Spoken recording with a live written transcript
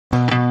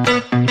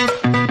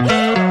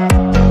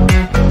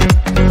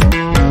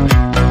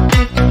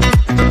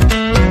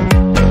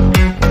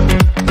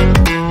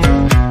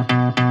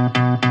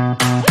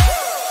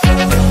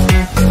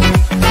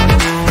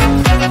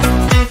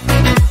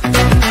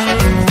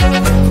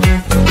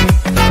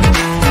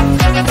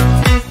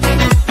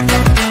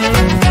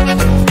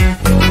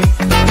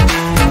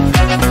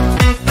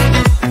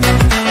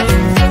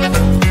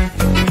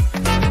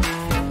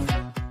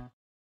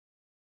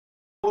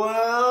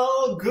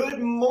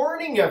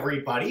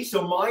everybody.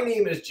 So my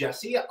name is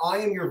Jesse. I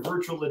am your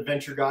virtual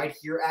adventure guide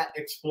here at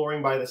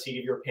Exploring by the Seat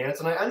of Your Pants.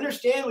 And I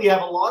understand we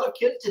have a lot of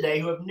kids today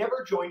who have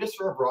never joined us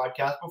for a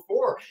broadcast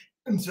before.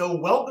 And so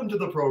welcome to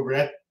the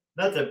program.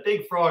 That's a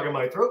big frog in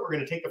my throat. We're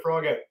going to take the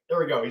frog out. There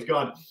we go. He's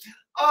gone.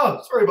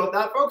 Oh, sorry about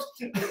that, folks.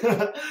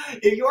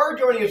 If you are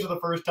joining us for the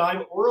first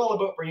time, we're all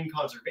about bringing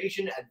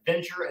conservation,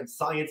 adventure, and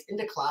science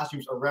into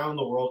classrooms around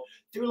the world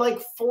through like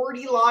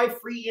 40 live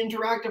free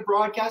interactive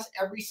broadcasts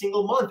every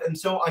single month. And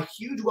so a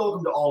huge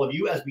welcome to all of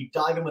you as we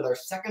dive in with our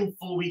second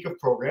full week of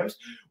programs.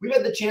 We've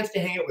had the chance to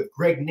hang out with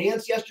Greg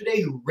Nance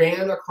yesterday, who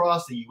ran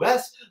across the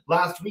US.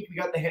 Last week, we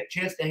got the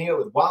chance to hang out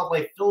with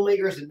wildlife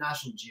filmmakers at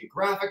National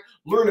Geographic,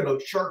 learn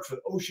about sharks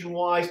with Ocean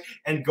Wise,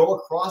 and go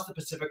across the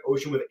Pacific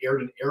Ocean with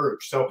Aird and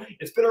Aruj. So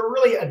it's been a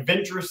really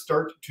adventurous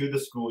start to the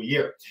school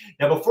year.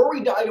 Now, before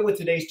we dive in with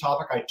today's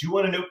topic, I do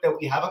want to note that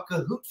we have a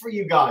Kahoot for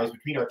you guys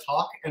between our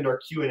talk and our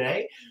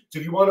Q&A. So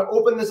if you want to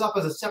open this up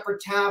as a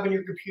separate tab in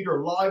your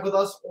computer live with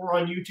us or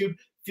on YouTube,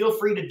 feel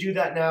free to do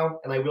that now,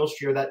 and I will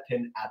share that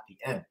pin at the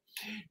end.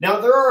 Now,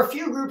 there are a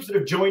few groups that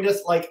have joined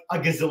us like a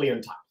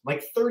gazillion times,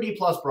 like 30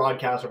 plus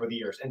broadcasts over the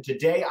years. And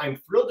today I'm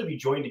thrilled to be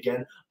joined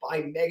again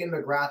by Megan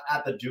McGrath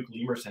at the Duke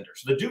Lemur Center.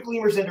 So the Duke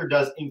Lemur Center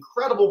does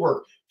incredible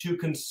work to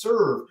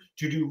conserve,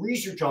 to do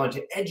research on,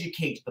 to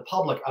educate the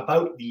public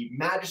about the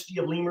majesty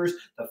of lemurs,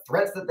 the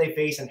threats that they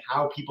face, and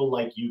how people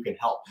like you can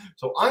help.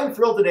 So I'm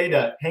thrilled today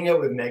to hang out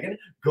with Megan,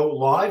 go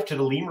live to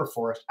the lemur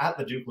forest at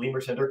the Duke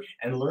Lemur Center,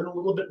 and learn a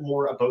little bit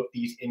more about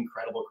these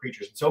incredible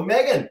creatures. And so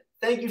Megan,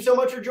 thank you so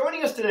much for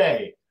joining us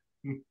today.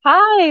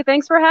 Hi,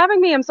 thanks for having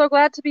me. I'm so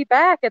glad to be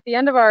back at the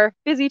end of our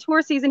busy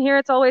tour season here.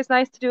 It's always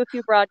nice to do a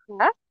few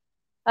broadcasts.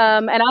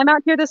 And I'm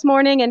out here this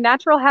morning in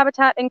Natural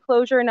Habitat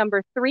Enclosure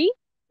number 3.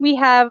 We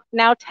have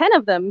now 10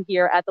 of them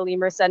here at the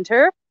Lemur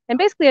Center. And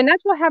basically a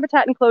natural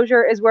habitat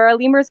enclosure is where our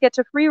lemurs get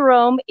to free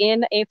roam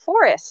in a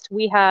forest.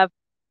 We have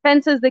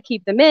fences that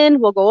keep them in.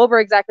 We'll go over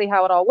exactly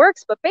how it all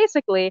works. But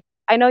basically,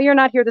 I know you're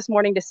not here this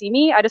morning to see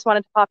me. I just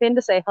wanted to pop in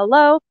to say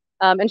hello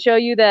and show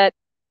you that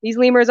these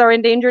lemurs are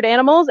endangered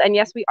animals, and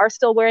yes, we are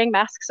still wearing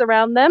masks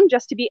around them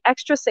just to be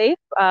extra safe.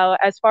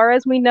 As far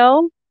as we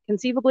know,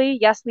 conceivably,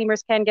 yes,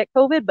 lemurs can get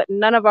COVID, but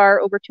none of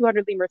our over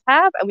 200 lemurs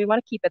have, and we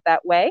want to keep it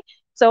that way.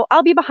 So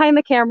I'll be behind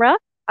the camera.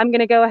 I'm going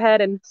to go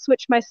ahead and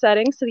switch my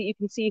settings so that you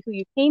can see who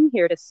you came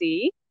here to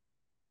see.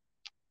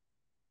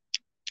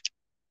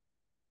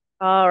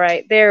 All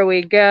right, there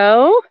we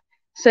go.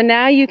 So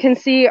now you can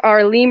see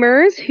our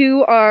lemurs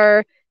who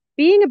are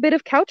being a bit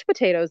of couch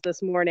potatoes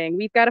this morning.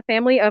 We've got a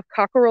family of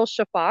cockerel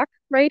shafak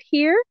right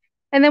here.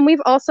 And then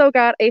we've also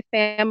got a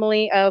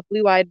family of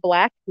blue-eyed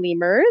black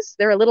lemurs.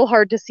 They're a little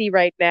hard to see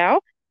right now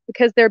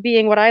because they're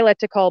being what I like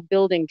to call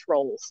building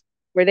trolls,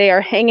 where they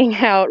are hanging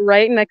out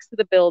right next to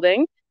the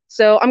building.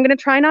 So I'm going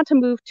to try not to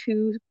move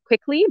too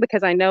quickly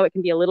because I know it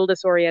can be a little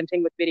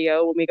disorienting with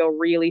video when we go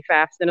really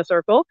fast in a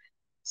circle.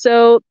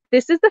 So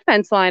this is the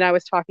fence line I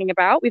was talking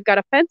about. We've got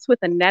a fence with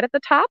a net at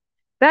the top.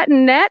 That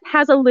net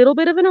has a little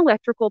bit of an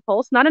electrical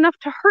pulse, not enough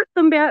to hurt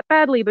them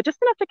badly, but just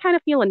enough to kind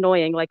of feel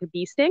annoying, like a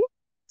bee sting.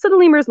 So the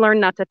lemurs learn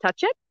not to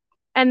touch it.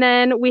 And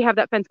then we have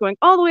that fence going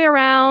all the way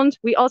around.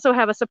 We also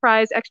have a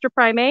surprise extra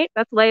primate.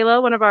 That's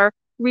Layla, one of our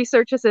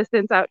research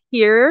assistants out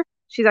here.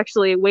 She's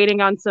actually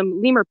waiting on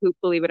some lemur poop,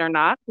 believe it or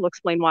not. We'll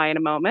explain why in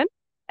a moment.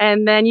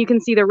 And then you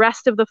can see the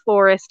rest of the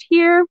forest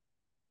here.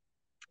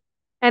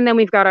 And then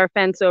we've got our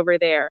fence over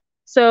there.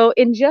 So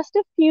in just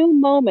a few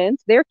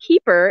moments, their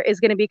keeper is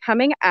going to be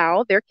coming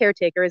out, their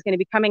caretaker is going to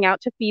be coming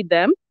out to feed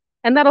them,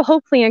 and that'll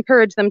hopefully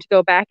encourage them to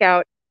go back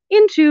out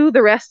into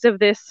the rest of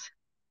this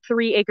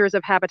 3 acres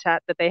of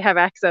habitat that they have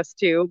access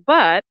to.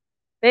 But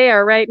they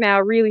are right now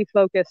really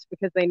focused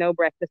because they know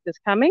breakfast is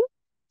coming.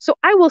 So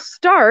I will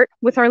start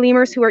with our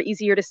lemurs who are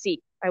easier to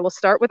see. I will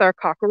start with our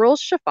cockerel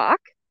shafak.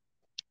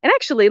 And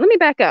actually, let me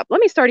back up.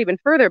 Let me start even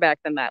further back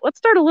than that. Let's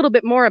start a little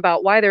bit more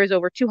about why there's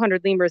over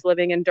 200 lemurs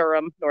living in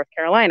Durham, North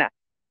Carolina.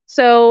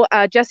 So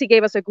Jesse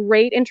gave us a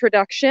great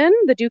introduction.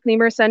 The Duke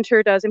Lemur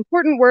Center does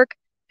important work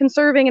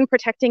conserving and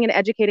protecting and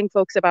educating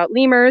folks about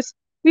lemurs.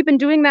 We've been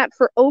doing that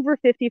for over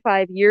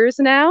 55 years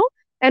now,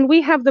 and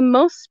we have the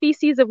most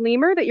species of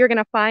lemur that you're going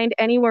to find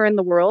anywhere in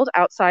the world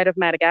outside of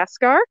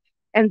Madagascar.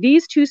 And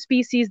these 2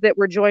 species that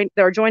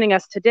are joining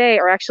us today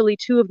are actually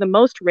 2 of the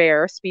most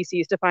rare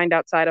species to find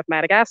outside of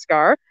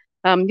Madagascar.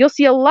 You'll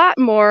see a lot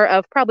more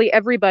of probably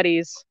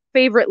everybody's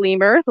favorite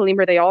lemur, the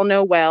lemur they all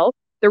know well,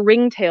 the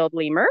ring-tailed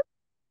lemur.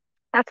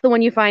 That's the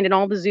one you find in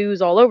all the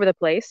zoos all over the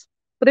place.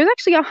 But there's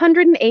actually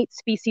 108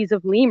 species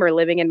of lemur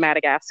living in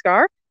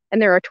Madagascar,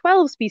 and there are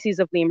 12 species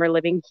of lemur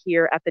living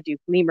here at the Duke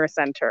Lemur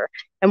Center.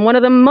 And one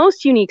of the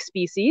most unique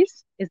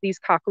species is these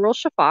cockerel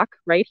shafak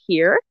right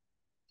here.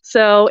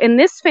 So in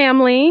this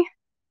family,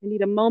 I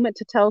need a moment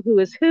to tell who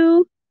is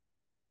who.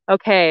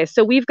 Okay,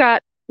 so we've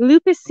got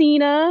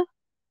Lupicina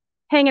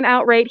hanging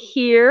out right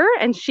here,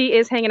 and she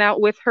is hanging out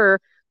with her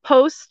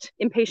host,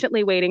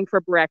 impatiently waiting for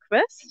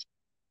breakfast.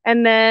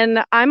 And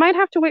then I might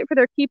have to wait for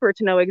their keeper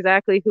to know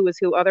exactly who is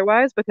who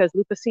otherwise, because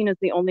Lupicina is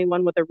the only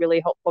one with a really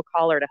helpful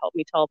collar to help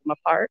me tell them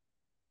apart.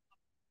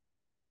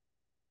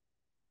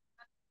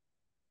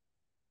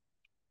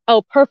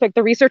 Oh, perfect.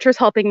 The researcher's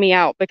helping me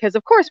out because,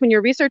 of course, when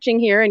you're researching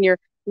here and you're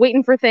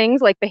waiting for things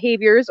like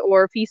behaviors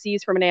or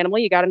feces from an animal,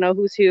 you got to know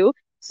who's who.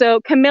 So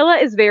Camilla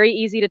is very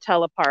easy to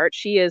tell apart.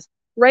 She is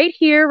right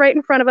here, right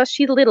in front of us.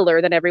 She's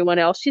littler than everyone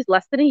else. She's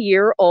less than a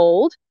year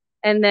old.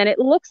 And then it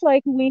looks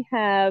like we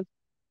have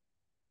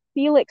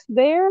Felix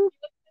there.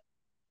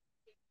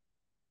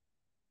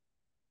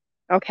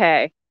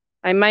 Okay.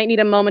 I might need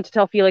a moment to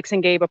tell Felix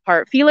and Gabe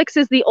apart. Felix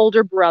is the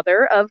older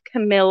brother of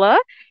Camilla,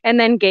 and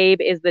then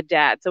Gabe is the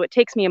dad. So it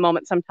takes me a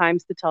moment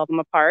sometimes to tell them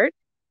apart.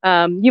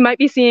 You might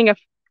be seeing a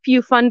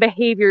few fun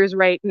behaviors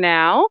right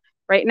now.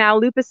 Right now,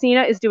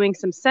 Lupacina is doing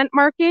some scent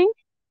marking.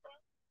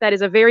 That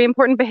is a very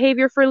important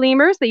behavior for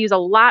lemurs. They use a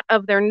lot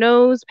of their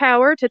nose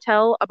power to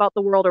tell about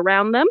the world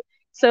around them.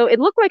 So it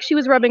looked like she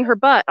was rubbing her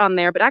butt on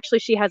there, but actually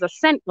she has a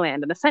scent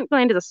gland, and the scent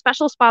gland is a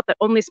special spot that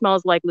only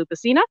smells like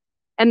Lupacina.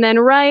 And then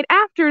right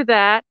after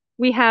that,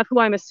 we have who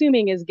I'm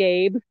assuming is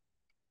Gabe.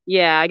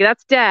 Yeah,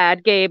 that's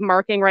Dad, Gabe,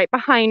 marking right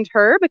behind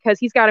her because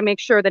he's got to make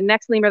sure the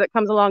next lemur that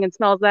comes along and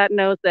smells that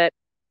knows that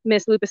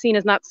Miss Lupacina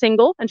is not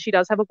single and she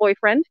does have a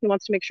boyfriend. He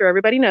wants to make sure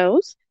everybody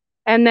knows.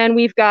 And then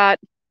we've got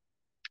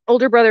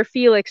older brother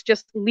Felix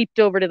just leaped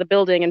over to the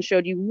building and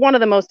showed you one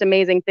of the most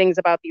amazing things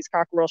about these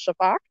cockerel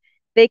shafak.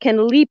 They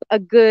can leap a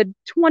good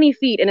 20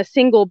 feet in a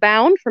single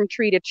bound from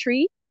tree to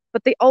tree,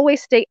 but they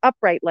always stay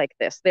upright like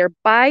this. They're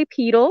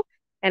bipedal,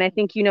 and I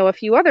think you know a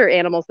few other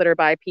animals that are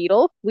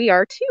bipedal. We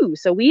are too.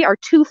 So we are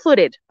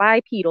two-footed,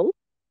 bipedal,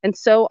 and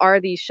so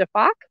are these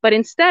shafak. But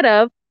instead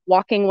of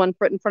walking one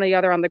foot in front of the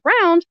other on the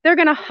ground, they're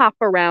going to hop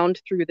around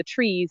through the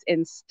trees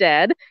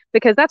instead,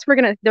 because that's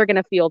where they're going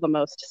to feel the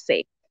most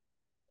safe.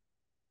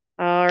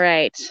 All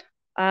right.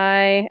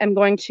 I am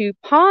going to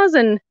pause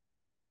and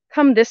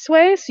come this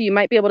way so you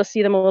might be able to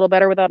see them a little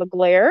better without a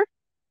glare.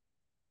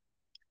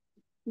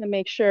 And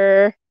make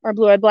sure our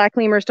blue-eyed black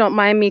lemurs don't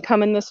mind me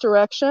coming this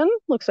direction.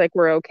 Looks like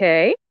we're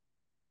okay.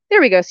 There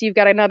we go. So you've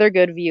got another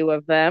good view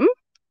of them.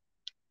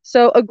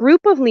 So a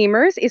group of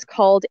lemurs is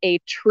called a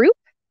troop,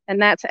 and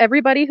that's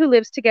everybody who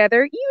lives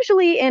together,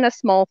 usually in a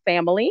small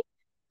family.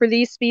 For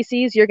these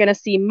species, you're going to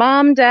see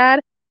mom,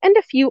 dad, and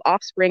a few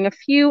offspring, a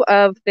few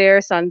of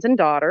their sons and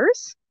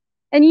daughters.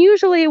 And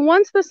usually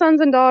once the sons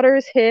and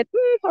daughters hit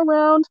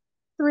around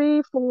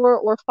 3, 4,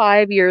 or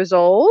 5 years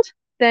old,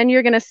 then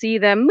you're going to see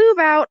them move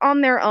out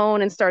on their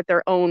own and start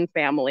their own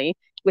family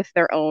with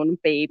their own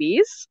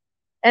babies.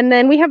 And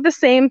then we have the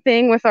same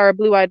thing with our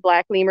blue-eyed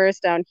black lemurs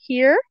down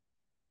here.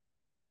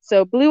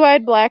 So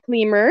blue-eyed black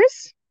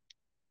lemurs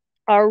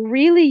are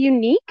really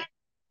unique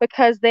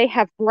because they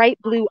have bright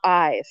blue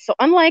eyes. So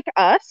unlike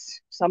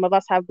us, some of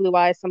us have blue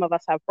eyes, some of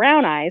us have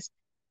brown eyes,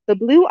 the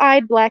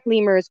blue-eyed black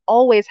lemurs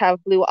always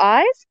have blue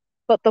eyes,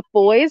 but the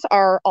boys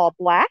are all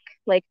black,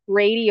 like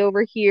Grady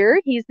over here.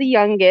 He's the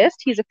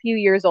youngest. He's a few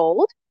years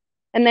old.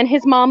 And then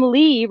his mom,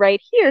 Lee, right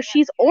here,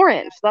 she's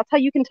orange. So that's how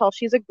you can tell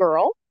she's a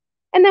girl.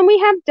 And then we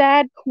have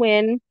Dad,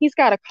 Quinn. He's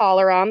got a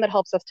collar on that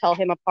helps us tell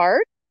him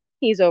apart.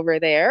 He's over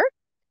there.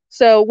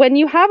 So when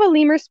you have a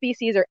lemur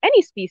species or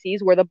any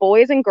species where the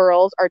boys and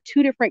girls are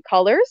two different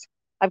colors,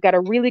 I've got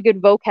a really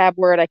good vocab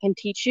word I can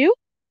teach you.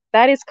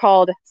 That is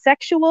called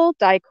sexual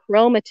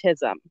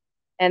dichromatism.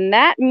 And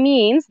that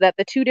means that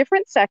the two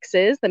different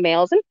sexes, the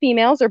males and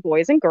females or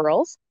boys and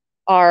girls,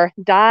 are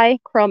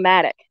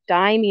dichromatic.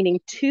 Di meaning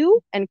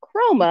two and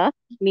chroma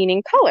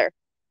meaning color.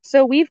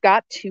 So we've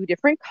got two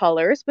different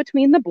colors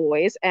between the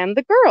boys and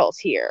the girls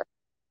here.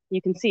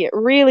 You can see it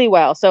really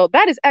well. So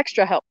that is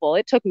extra helpful.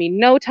 It took me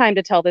no time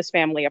to tell this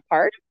family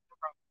apart.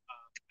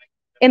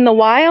 In the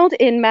wild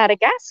in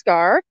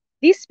Madagascar,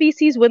 these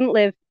species wouldn't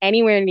live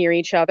anywhere near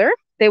each other.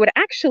 They would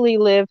actually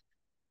live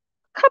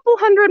a couple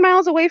hundred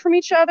miles away from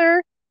each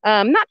other,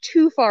 not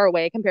too far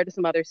away compared to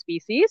some other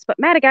species, but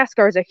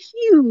Madagascar is a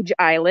huge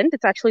island.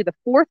 It's actually the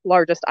 4th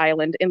largest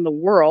island in the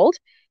world.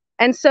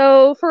 And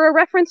so for a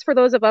reference for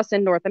those of us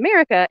in North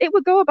America, it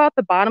would go about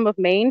the bottom of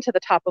Maine to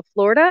the top of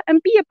Florida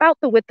and be about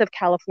the width of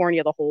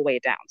California the whole way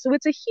down. So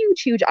it's a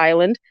huge, huge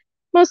island,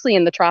 mostly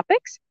in the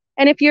tropics.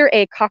 And if you're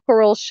a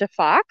cockerel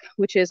shafak,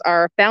 which is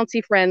our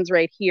bouncy friends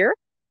right here,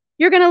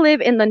 you're going to live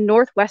in the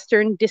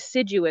northwestern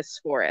deciduous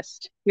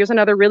forest. Here's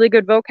another really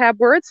good vocab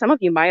word. Some of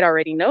you might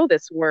already know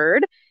this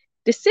word.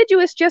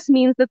 Deciduous just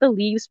means that the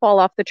leaves fall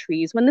off the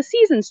trees when the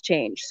seasons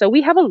change. So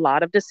we have a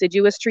lot of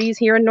deciduous trees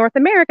here in North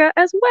America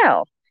as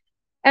well.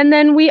 And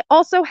then we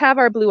also have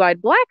our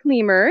blue-eyed black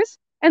lemurs,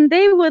 and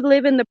they would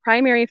live in the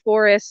primary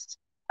forest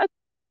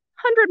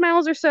 100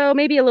 miles or so,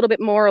 maybe a little bit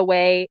more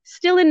away,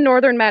 still in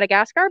northern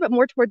Madagascar, but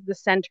more towards the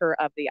center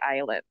of the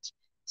island.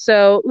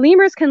 So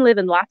lemurs can live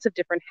in lots of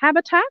different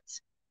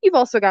habitats. You've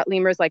also got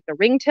lemurs like the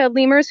ring-tailed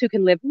lemurs who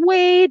can live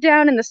way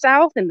down in the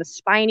south in the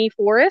spiny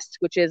forest,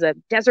 which is a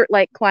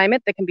desert-like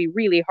climate that can be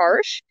really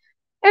harsh.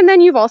 And then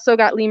you've also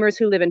got lemurs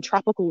who live in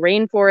tropical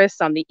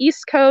rainforests on the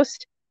east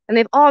coast. And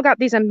they've all got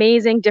these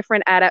amazing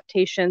different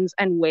adaptations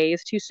and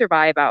ways to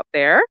survive out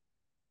there.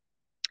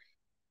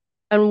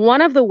 And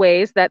one of the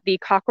ways that the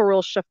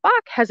cockerel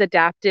shafak has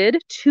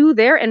adapted to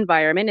their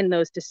environment in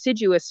those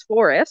deciduous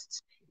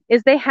forests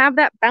is they have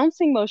that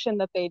bouncing motion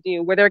that they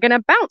do where they're going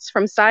to bounce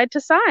from side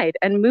to side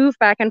and move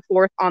back and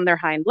forth on their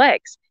hind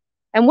legs.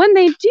 And when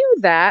they do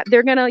that,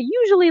 they're going to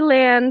usually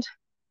land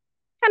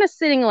kind of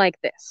sitting like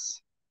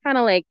this, kind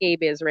of like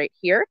Gabe is right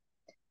here.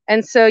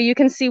 And so you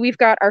can see we've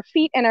got our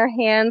feet and our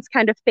hands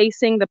kind of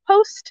facing the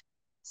post,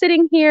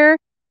 sitting here.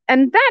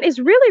 And that is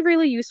really,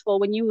 really useful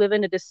when you live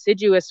in a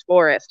deciduous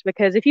forest,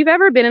 because if you've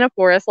ever been in a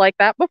forest like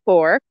that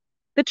before,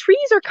 the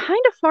trees are kind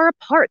of far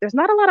apart. There's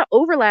not a lot of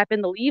overlap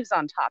in the leaves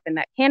on top in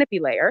that canopy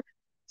layer.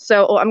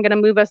 So I'm going to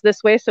move us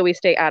this way so we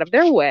stay out of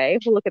their way.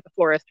 We'll look at the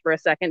forest for a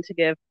second to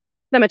give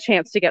them a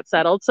chance to get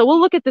settled. So we'll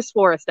look at this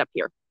forest up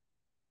here.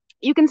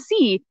 You can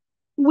see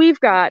we've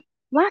got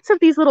lots of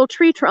these little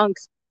tree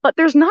trunks, but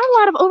there's not a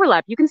lot of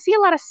overlap. You can see a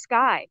lot of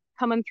sky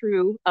coming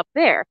through up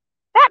there.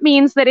 That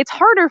means that it's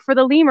harder for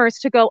the lemurs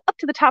to go up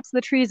to the tops of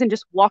the trees and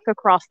just walk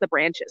across the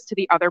branches to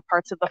the other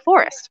parts of the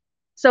forest.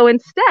 So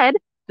instead,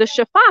 the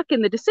shafak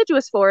in the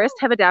deciduous forest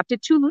have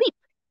adapted to leap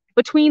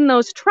between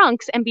those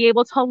trunks and be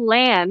able to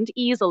land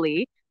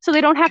easily, so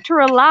they don't have to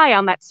rely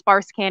on that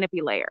sparse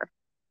canopy layer.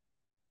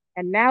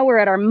 And now we're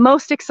at our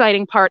most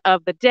exciting part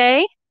of the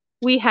day.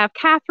 We have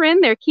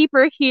Catherine, their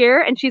keeper, here,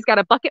 and she's got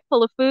a bucket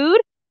full of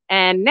food.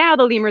 And now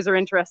the lemurs are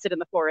interested in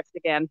the forest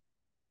again.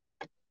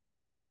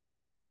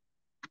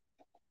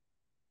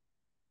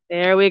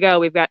 There we go.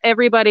 We've got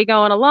everybody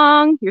going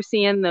along. You're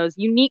seeing those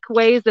unique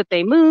ways that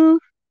they move.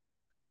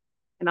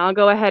 And I'll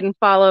go ahead and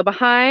follow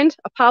behind.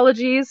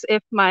 Apologies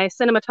if my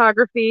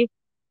cinematography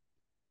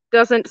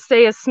doesn't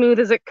stay as smooth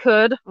as it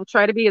could. I'll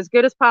try to be as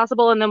good as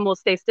possible, and then we'll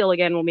stay still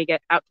again when we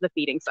get out to the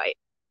feeding site.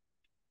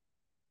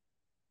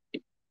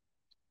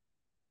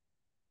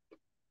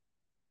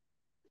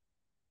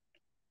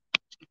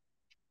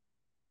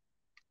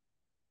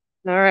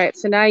 All right,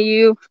 so now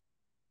you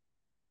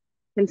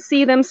can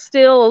see them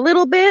still a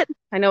little bit.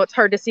 I know it's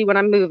hard to see when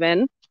I'm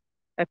moving.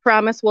 I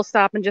promise we'll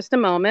stop in just a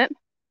moment.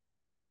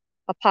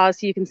 I'll pause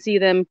so you can see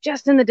them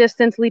just in the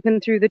distance,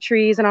 leaping through the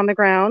trees and on the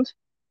ground.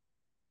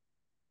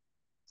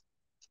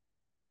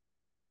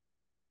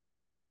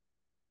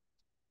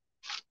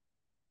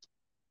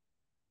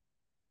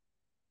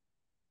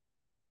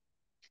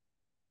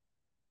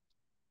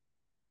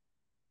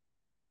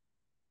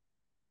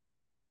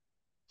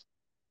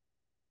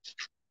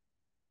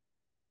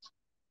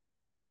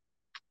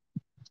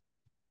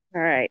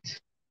 All right,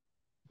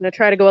 I'm gonna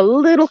try to go a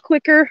little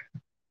quicker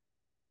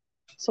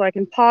so I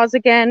can pause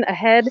again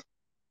ahead.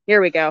 Here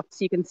we go,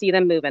 so you can see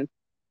them moving.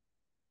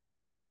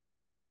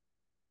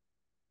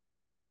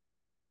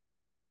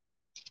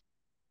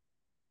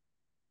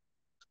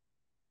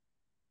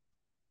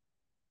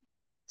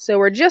 So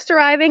we're just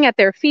arriving at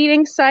their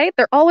feeding site.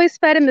 They're always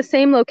fed in the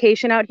same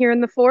location out here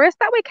in the forest.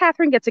 That way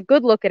Catherine gets a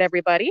good look at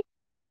everybody.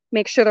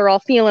 Make sure they're all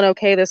feeling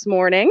okay this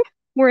morning.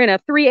 We're in a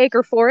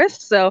 3-acre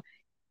forest, so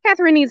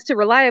Catherine needs to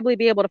reliably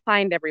be able to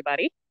find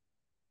everybody.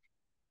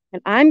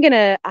 And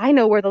I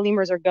know where the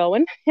lemurs are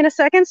going in a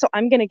second, so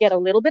I'm gonna get a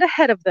little bit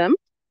ahead of them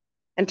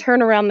and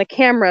turn around the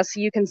camera so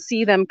you can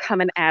see them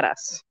coming at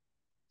us.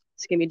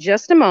 Just give me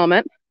just a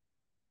moment.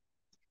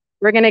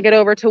 We're gonna get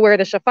over to where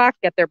the shafak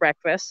get their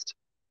breakfast,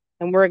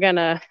 and we're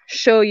gonna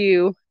show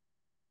you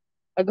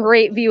a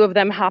great view of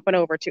them hopping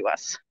over to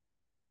us.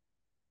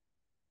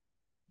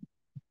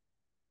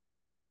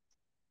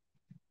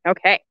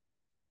 Okay.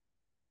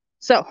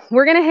 So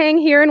we're gonna hang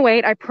here and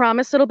wait. I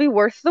promise it'll be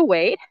worth the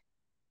wait,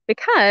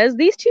 because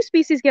these two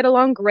species get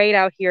along great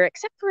out here,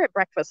 except for at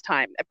breakfast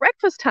time. At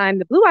breakfast time,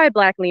 the blue-eyed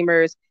black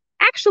lemurs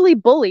actually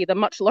bully the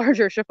much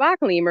larger shafak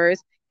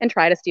lemurs and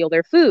try to steal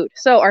their food.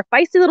 So our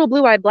feisty little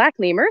blue-eyed black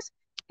lemurs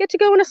get to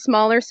go in a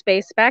smaller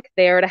space back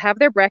there to have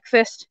their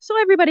breakfast,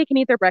 so everybody can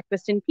eat their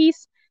breakfast in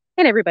peace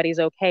and everybody's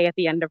okay at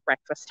the end of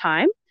breakfast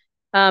time.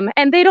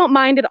 And they don't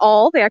mind at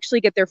all. They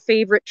actually get their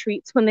favorite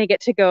treats when they get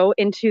to go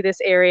into this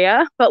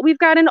area. But we've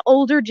got an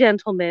older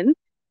gentleman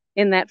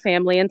in that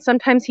family, and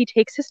sometimes he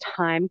takes his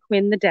time,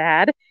 Quinn the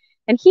dad,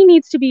 and he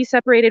needs to be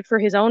separated for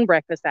his own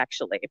breakfast,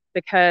 actually,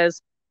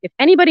 because if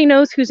anybody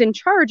knows who's in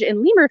charge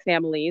in lemur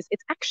families,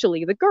 it's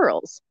actually the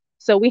girls.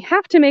 So we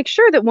have to make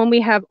sure that when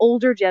we have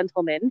older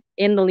gentlemen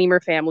in the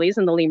lemur families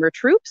and the lemur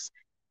troops,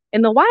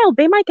 in the wild,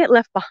 they might get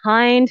left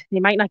behind.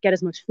 They might not get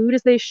as much food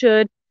as they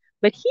should.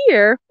 But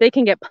here, they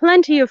can get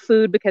plenty of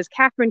food because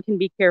Catherine can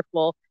be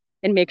careful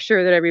and make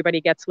sure that everybody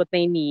gets what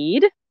they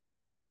need.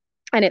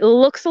 And it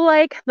looks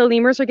like the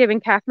lemurs are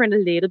giving Catherine a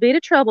little bit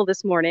of trouble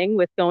this morning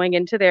with going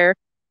into their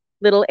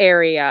little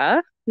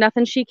area.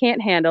 Nothing she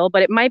can't handle,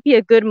 but it might be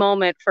a good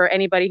moment for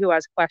anybody who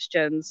has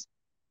questions.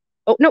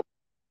 Oh, no,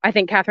 I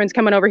think Catherine's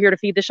coming over here to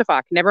feed the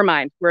shafak. Never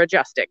mind, we're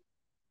adjusting.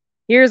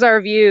 Here's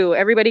our view.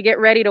 Everybody get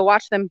ready to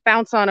watch them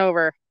bounce on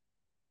over.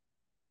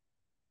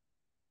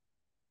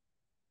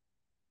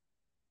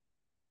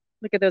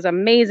 Look at those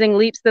amazing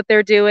leaps that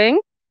they're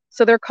doing.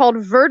 So they're called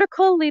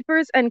vertical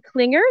leapers and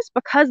clingers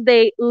because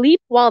they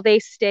leap while they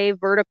stay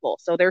vertical.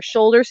 So their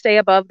shoulders stay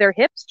above their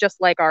hips,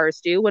 just like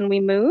ours do when we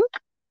move.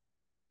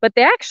 But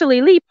they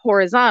actually leap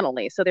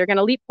horizontally. So they're going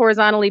to leap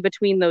horizontally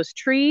between those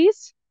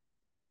trees.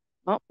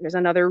 Oh, there's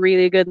another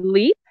really good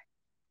leap.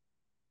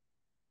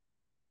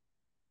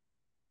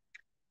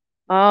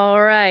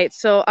 All right,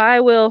 so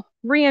I will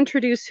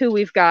reintroduce who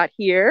we've got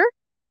here.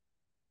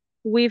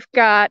 We've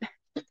got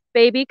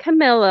baby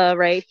Camilla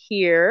right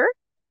here.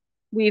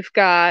 We've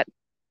got,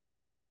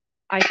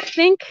 I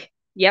think,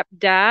 yep,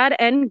 Dad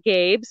and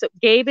Gabe. So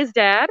Gabe is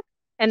Dad,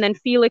 and then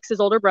Felix is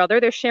older brother.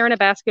 They're sharing a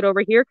basket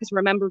over here because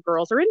remember,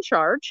 girls are in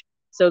charge.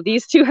 So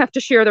these two have to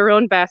share their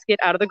own basket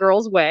out of the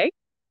girls' way.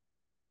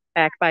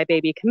 Back by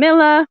baby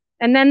Camilla.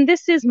 And then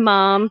this is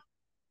Mom,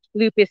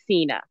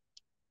 Lupicina.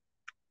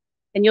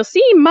 And you'll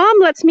see Mom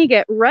lets me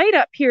get right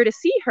up here to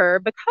see her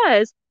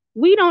because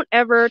we don't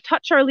ever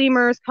touch our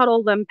lemurs,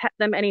 cuddle them, pet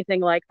them,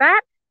 anything like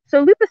that.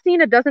 So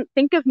Lupicina doesn't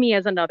think of me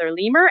as another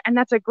lemur, and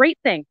that's a great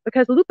thing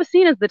because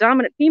Lupicina is the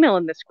dominant female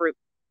in this group.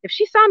 If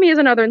she saw me as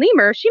another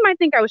lemur, she might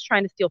think I was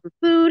trying to steal her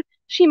food.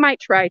 She might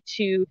try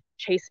to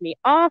chase me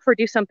off or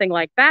do something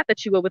like that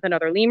she would with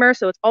another lemur.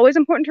 So it's always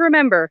important to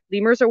remember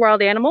lemurs are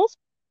wild animals.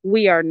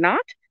 We are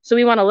not. So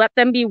we want to let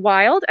them be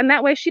wild. And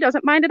that way she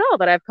doesn't mind at all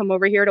that I've come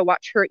over here to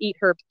watch her eat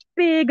her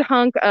big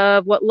hunk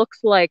of what looks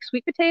like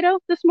sweet potato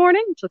this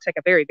morning, which looks like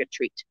a very good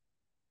treat.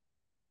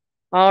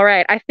 All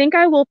right, I think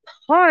I will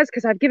pause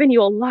because I've given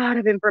you a lot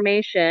of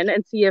information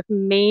and see if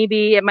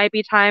maybe it might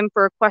be time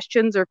for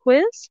questions or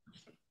quiz.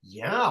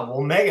 Yeah,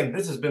 well, Megan,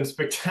 this has been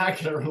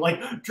spectacular.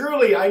 Like,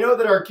 truly, I know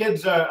that our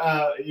kids,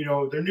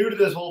 they're new to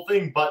this whole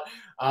thing, but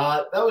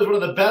that was one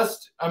of the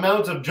best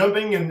amounts of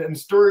jumping and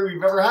story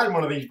we've ever had in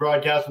one of these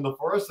broadcasts from the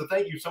forest. So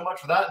thank you so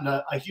much for that. And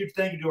a huge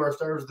thank you to our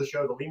stars of the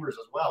show, the lemurs,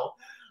 as well.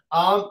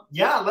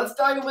 Yeah, let's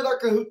dive in with our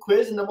Kahoot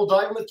quiz, and then we'll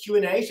dive in with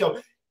Q&A. So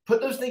put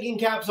those thinking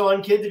caps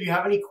on, kids. If you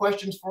have any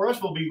questions for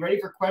us, we'll be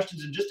ready for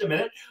questions in just a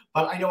minute.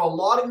 But I know a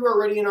lot of you are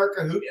already in our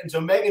Kahoot. And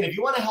so, Megan, if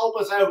you want to help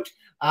us out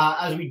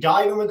as we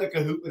dive in with the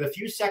Kahoot with a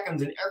few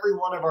seconds in every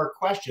one of our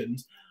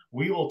questions,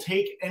 we will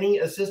take any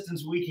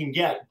assistance we can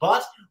get.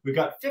 But we've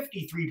got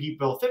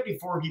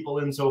 54 people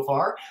in so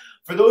far.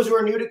 For those who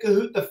are new to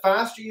Kahoot, the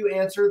faster you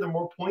answer, the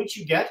more points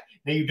you get.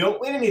 Now, you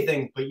don't win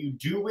anything, but you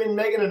do win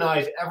Megan and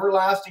I's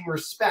everlasting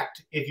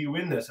respect if you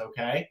win this,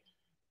 okay?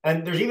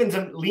 And there's even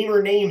some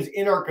lemur names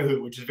in our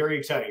Kahoot, which is very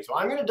exciting. So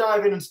I'm going to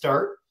dive in and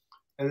start,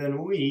 and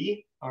then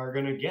we are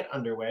going to get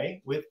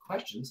underway with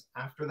questions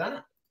after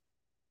that.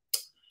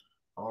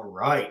 All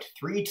right,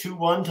 3, 2,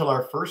 1 till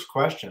our first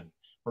question.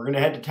 We're going to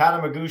head to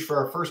Tatamagouche for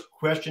our first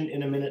question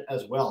in a minute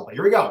as well. But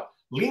here we go.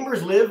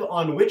 Lemurs live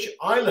on which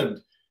island?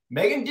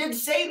 Megan did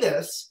say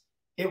this.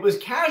 It was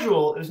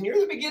casual. It was near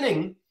the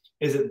beginning.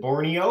 Is it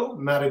Borneo,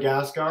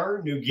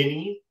 Madagascar, New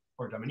Guinea,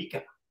 or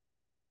Dominica?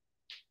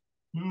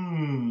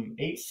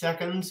 8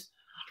 seconds.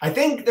 I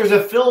think there's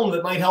a film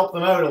that might help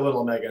them out a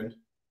little, Megan.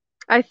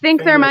 I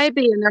think there might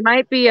be, and there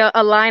might be a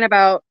line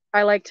about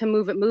I like to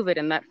move it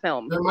in that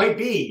film. There might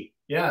be,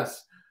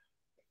 yes.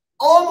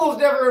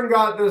 Almost everyone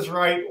got this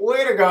right.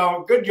 Way to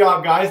go. Good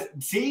job, guys.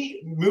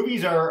 See,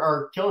 movies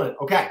are killing it.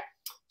 Okay,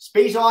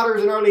 space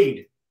otters in our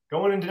lead.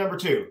 Going into number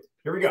 2.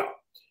 Here we go.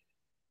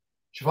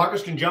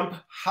 Shafakas can jump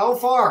how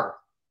far?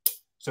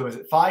 So is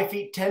it 5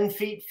 feet, 10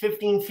 feet,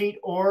 15 feet,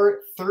 or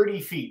 30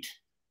 feet?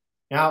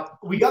 Now,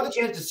 we got the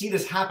chance to see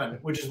this happen,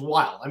 which is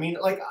wild. I mean,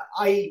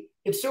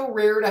 it's so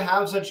rare to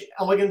have such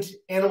elegant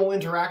animal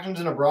interactions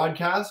in a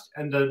broadcast,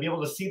 and to be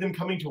able to see them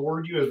coming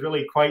toward you is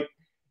really quite,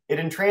 it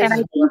entrances. And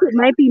I think it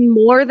might be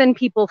more than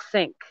people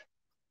think.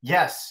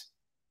 Yes.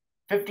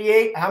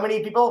 58, how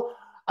many people?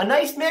 A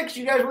nice mix,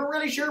 you guys, we're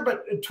really sure,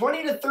 but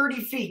 20 to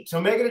 30 feet.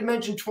 So Megan had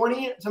mentioned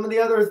 20, some of the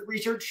other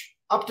research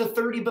up to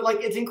 30,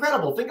 but it's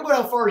incredible. Think about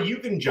how far you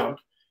can jump.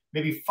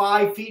 Maybe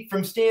 5 feet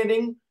from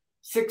standing,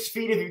 6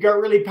 feet if you've got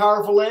really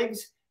powerful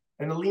legs,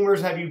 and the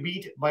lemurs have you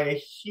beat by a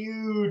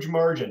huge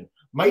margin.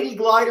 Mighty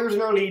gliders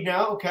in our lead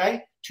now,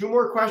 okay? 2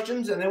 more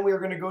questions, and then we're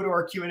going to go to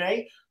our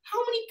Q&A. How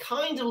many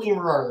kinds of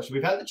lemur are there? So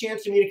we've had the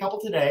chance to meet a couple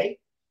today.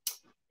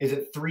 Is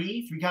it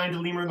 3 kinds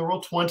of lemur in the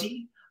world,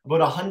 20,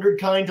 about 100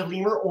 kinds of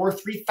lemur, or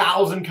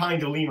 3,000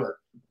 kinds of lemur?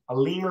 A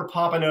lemur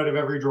popping out of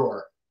every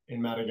drawer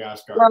in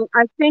Madagascar. Well,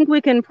 I think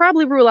we can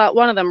probably rule out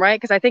one of them, right?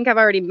 Because I think I've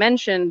already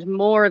mentioned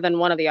more than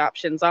one of the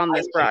options on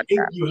this broadcast.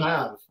 I think you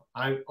have.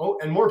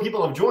 And more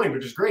people have joined,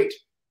 which is great.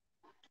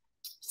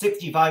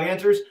 65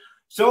 answers.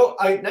 So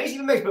a nice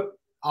even mix, but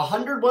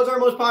 100 was our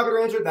most popular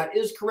answer. That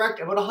is correct.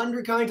 About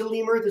 100 kinds of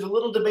lemur. There's a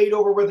little debate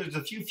over whether there's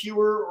a few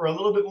fewer or a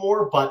little bit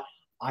more, but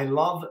I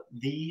love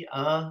the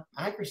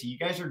accuracy. You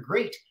guys are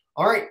great.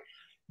 All right.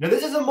 Now,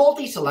 this is a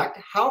multi-select.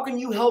 How can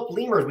you help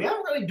lemurs? We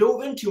haven't really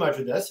dove into too much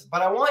of this,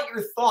 but I want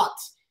your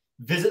thoughts.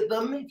 Visit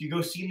them if you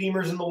go see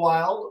lemurs in the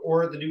wild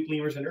or at the Duke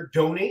Lemur Center.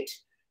 Donate.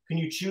 Can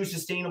you choose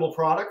sustainable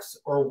products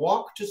or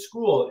walk to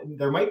school?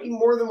 There might be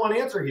more than one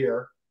answer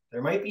here.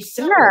 There might be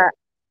several. Yeah.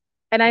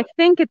 And I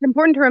think it's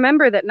important to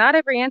remember that not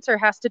every answer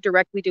has to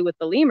directly do with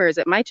the lemurs.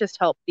 It might just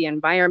help the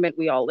environment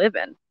we all live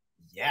in.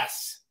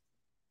 Yes,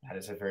 that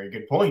is a very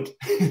good point.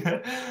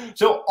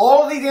 So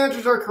all of these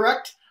answers are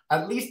correct.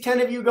 At least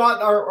 10 of you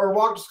got our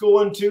walk to school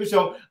one too.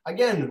 So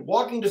again,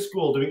 walking to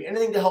school, doing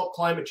anything to help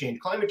climate change.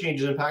 Climate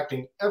change is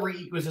impacting every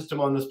ecosystem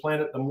on this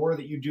planet. The more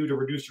that you do to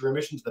reduce your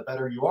emissions, the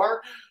better you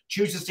are.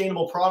 choose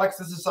sustainable products.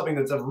 This is something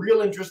that's of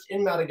real interest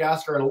in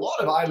Madagascar and a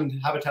lot of island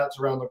habitats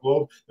around the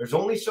globe. There's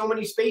only so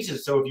many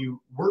spaces. So if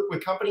you work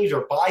with companies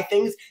or buy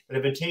things that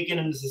have been taken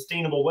in a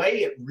sustainable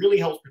way, it really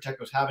helps protect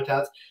those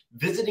habitats.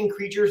 Visiting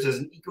creatures as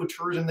an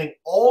ecotourism thing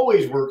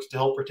always works to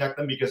help protect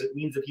them because it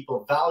means that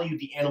people value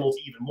the animals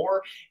even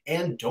more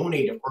and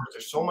donate. Of course,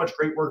 there's so much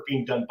great work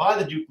being done by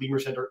the Duke Lemur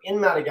Center in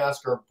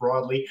Madagascar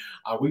broadly.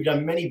 We've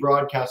done many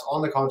broadcasts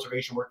on the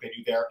conservation work they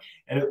do there,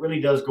 and it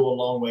really does go a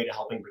long way to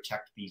helping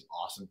protect these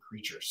awesome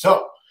creatures.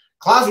 So,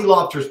 Classy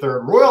Lobster's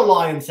third, Royal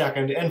Lion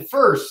second, and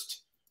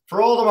first,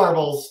 for all the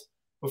marbles,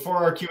 before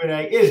our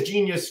Q&A, is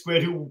Genius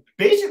Squid, who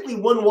basically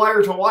won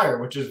wire to wire,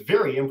 which is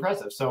very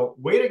impressive. So,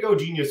 way to go,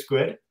 Genius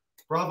Squid.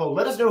 Bravo.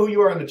 Let us know who you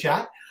are in the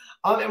chat.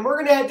 And we're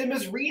going to head to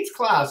Miss Reed's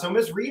class. So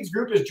Miss Reed's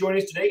group is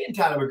joining us today in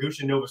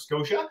Tatamagouche, Nova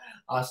Scotia.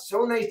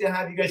 So nice to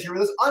have you guys here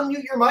with us.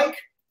 Unmute your mic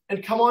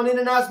and come on in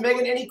and ask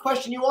Megan any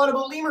question you want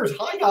about lemurs.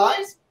 Hi,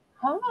 guys.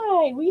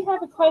 Hi, we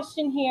have a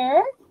question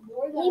here.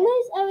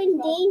 Lemurs are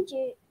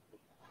endangered.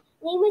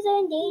 Lemurs are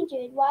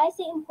endangered. Why is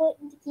it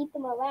important to keep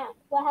them around?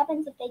 What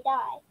happens if they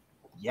die?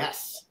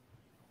 Yes.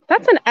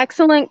 That's an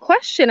excellent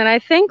question, and I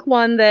think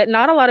one that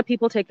not a lot of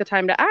people take the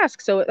time to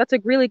ask, so that's a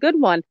really good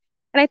one.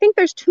 And I think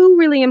there's two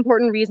really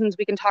important reasons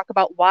we can talk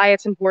about why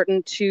it's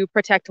important to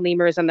protect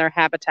lemurs and their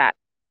habitat.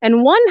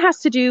 And one has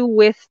to do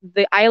with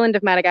the island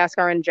of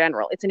Madagascar in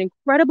general. It's an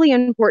incredibly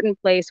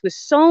important place with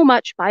so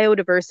much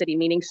biodiversity,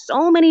 meaning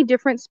so many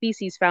different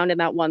species found in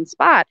that one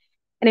spot.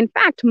 And in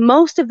fact,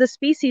 most of the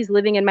species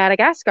living in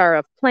Madagascar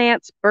of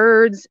plants,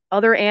 birds,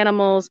 other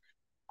animals,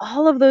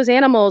 all of those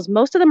animals,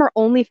 most of them are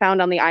only found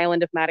on the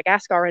island of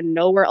Madagascar and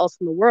nowhere else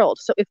in the world.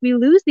 So if we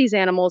lose these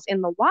animals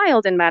in the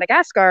wild in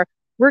Madagascar,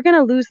 we're going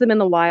to lose them in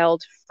the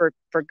wild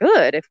for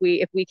good if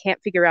we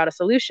can't figure out a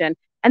solution.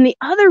 And the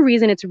other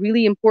reason it's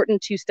really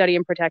important to study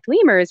and protect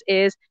lemurs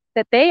is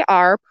that they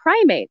are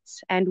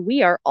primates, and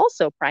we are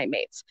also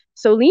primates.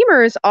 So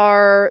lemurs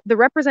are the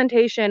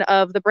representation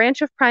of the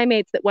branch of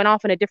primates that went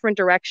off in a different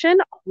direction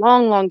a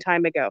long, long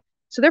time ago.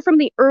 So they're from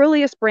the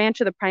earliest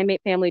branch of the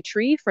primate family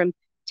tree from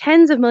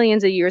tens of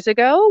millions of years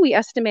ago. We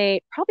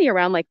estimate probably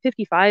around like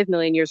 55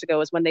 million years ago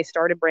is when they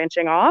started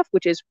branching off,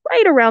 which is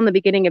right around the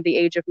beginning of the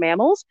age of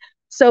mammals.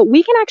 So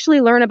we can actually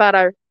learn about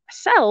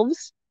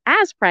ourselves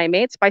as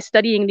primates by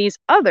studying these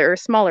other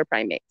smaller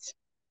primates.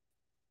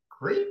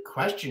 Great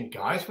question,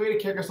 guys. Way to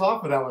kick us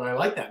off with that one. I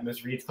like that,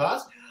 Miss Reed's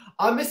class.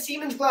 Miss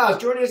Siemens' class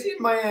joining us in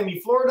Miami,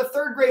 Florida.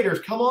 Third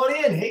graders, come on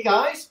in. Hey,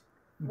 guys.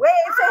 Wave,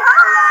 say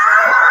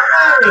hi!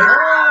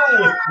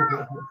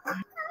 Hi.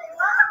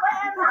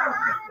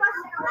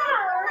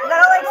 A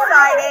little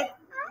excited.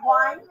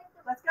 One,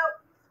 let's go.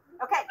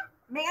 Okay,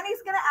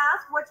 Manny's going to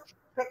ask,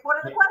 pick one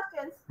of the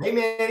questions. Hey,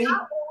 Manny.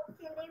 How old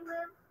can they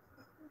live?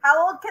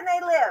 How old can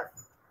they live?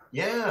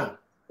 Yeah.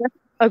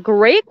 A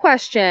great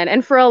question.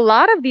 And for a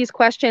lot of these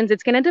questions,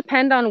 it's going to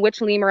depend on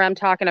which lemur I'm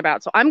talking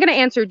about. So I'm going to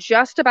answer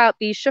just about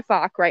these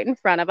shafak right in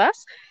front of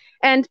us.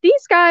 And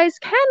these guys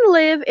can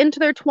live into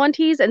their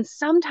 20s and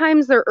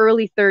sometimes their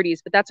early 30s,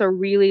 but that's a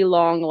really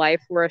long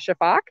life for a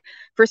shafak.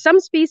 For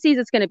some species,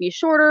 it's going to be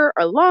shorter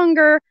or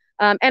longer.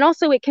 And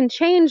also it can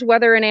change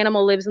whether an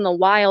animal lives in the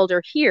wild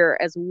or here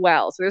as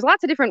well. So there's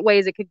lots of different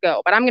ways it could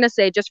go. But I'm going to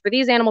say just for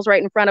these animals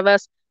right in front of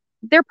us,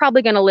 they're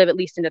probably going to live at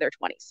least into their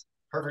 20s.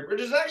 Perfect, which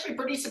is actually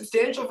pretty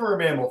substantial for a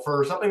mammal.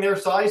 For something their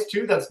size,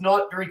 too, that's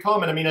not very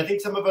common. I mean, I think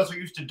some of us are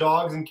used to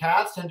dogs and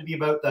cats, tend to be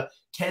about the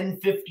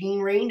 10, 15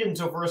 range. And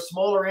so for a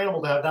smaller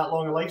animal to have that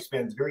long a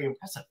lifespan is very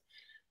impressive.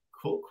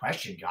 Cool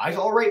question, guys.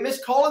 All right,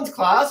 Miss Collins'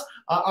 class.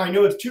 I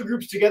know it's two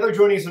groups together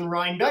joining us in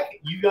Rhinebeck.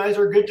 You guys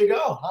are good to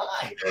go.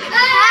 Hi.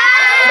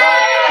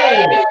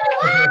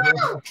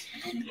 Hi.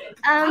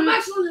 I'm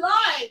actually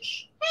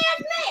large. Hey,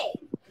 it's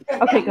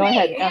me. Okay, go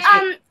ahead.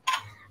 Ask it.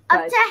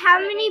 Up to how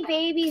many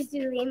babies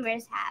do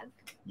lemurs have?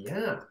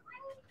 Yeah.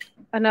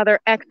 Another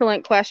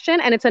excellent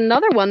question. And it's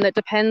another one that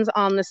depends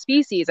on the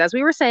species. As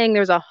we were saying,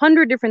 there's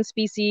 100 different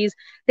species.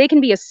 They can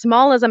be as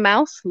small as a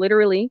mouse,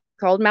 literally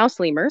called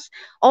mouse lemurs,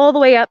 all the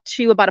way up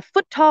to about a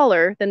foot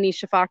taller than the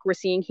shafak we're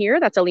seeing here.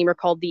 That's a lemur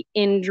called the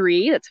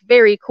indri. That's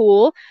very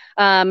cool.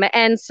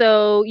 And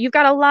so you've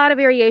got a lot of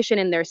variation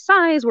in their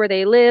size, where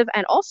they live,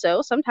 and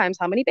also sometimes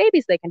how many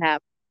babies they can have.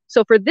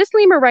 So for this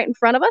lemur right in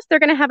front of us, they're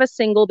going to have a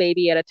single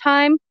baby at a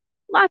time.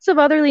 Lots of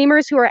other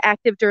lemurs who are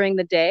active during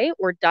the day,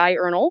 or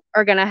diurnal,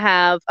 are going to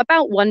have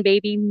about one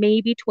baby,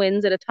 maybe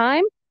twins at a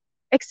time,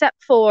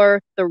 except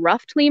for the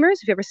ruffed lemurs.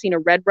 If you've ever seen a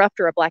red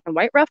ruffed or a black and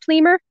white ruffed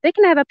lemur, they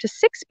can have up to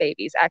 6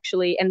 babies,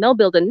 actually, and they'll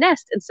build a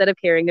nest instead of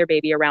carrying their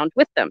baby around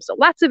with them. So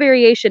lots of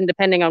variation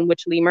depending on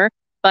which lemur,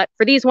 but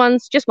for these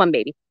ones, just one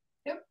baby.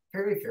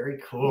 Very, very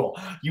cool.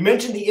 You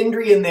mentioned the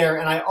indri in there,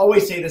 and I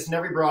always say this in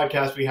every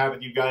broadcast we have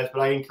with you guys,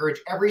 but I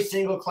encourage every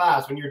single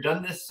class, when you're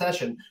done this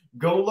session,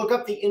 go look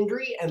up the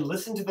indri and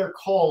listen to their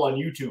call on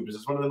YouTube. This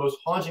is one of the most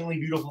hauntingly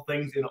beautiful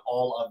things in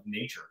all of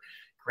nature.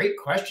 Great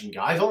question,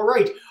 guys. All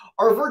right.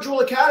 Our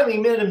virtual academy,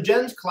 Madam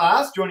Jen's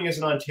class, joining us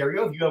in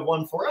Ontario. If you have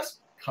one for us,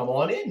 come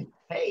on in.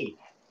 Hey.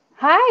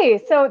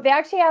 Hi. So they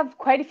actually have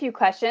quite a few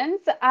questions.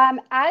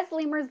 As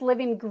lemurs live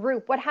in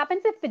group, what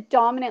happens if the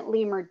dominant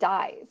lemur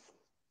dies?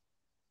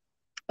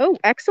 Oh,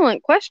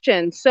 excellent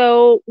question.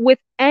 So with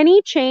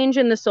any change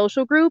in the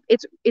social group,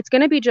 it's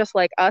going to be just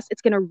like us.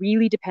 It's going to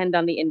really depend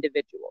on the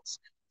individuals.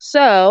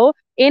 So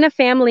in a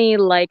family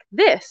like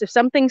this, if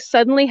something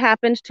suddenly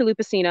happened to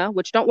Lupacina,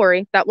 which don't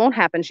worry, that won't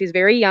happen. She's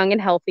very young and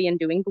healthy and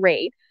doing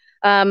great.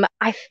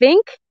 I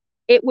think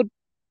it would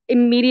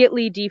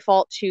immediately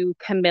default to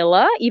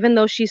Camilla, even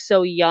though she's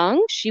so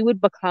young, she would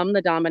become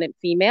the dominant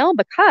female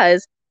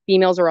because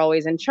females are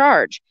always in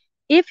charge.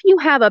 If you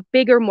have a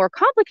bigger, more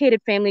complicated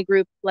family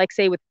group, like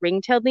say with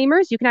ring-tailed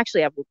lemurs, you can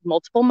actually have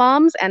multiple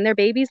moms and their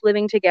babies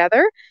living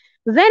together.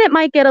 Then it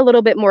might get a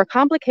little bit more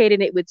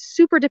complicated. It would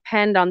super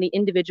depend on the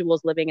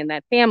individuals living in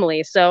that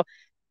family. So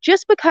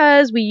just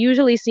because we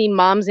usually see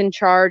moms in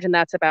charge and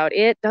that's about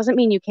it, doesn't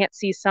mean you can't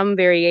see some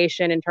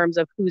variation in terms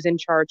of who's in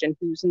charge and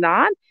who's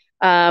not.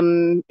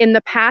 In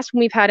the past,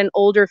 when we've had an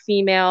older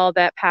female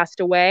that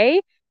passed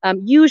away,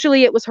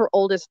 usually it was her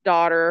oldest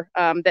daughter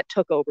that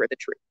took over the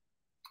troop.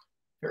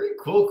 Very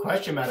cool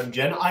question, Madam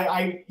Jen.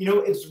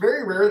 It's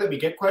very rare that we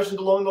get questions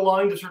along the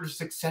lines of sort of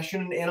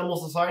succession in animal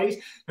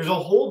societies. There's a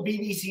whole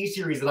BBC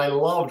series that I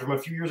loved from a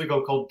few years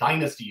ago called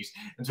Dynasties.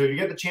 And so if you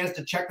get the chance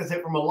to check this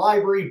out from a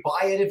library,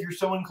 buy it if you're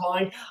so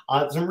inclined.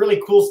 Some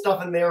really cool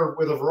stuff in there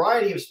with a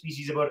variety of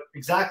species about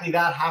exactly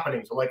that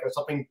happening. So like if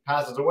something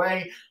passes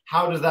away,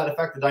 how does that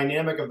affect the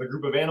dynamic of the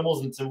group of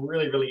animals? And some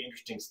really, really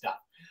interesting stuff.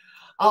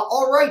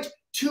 All right.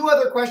 2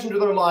 other questions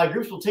with our live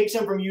groups. We'll take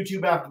some from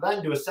YouTube after that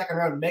and do a second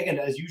round. Megan,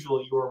 as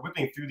usual, you are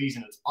whipping through these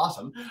and it's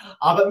awesome.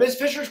 But Ms.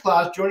 Fisher's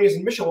class joining us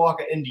in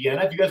Mishawaka,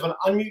 Indiana. If you guys want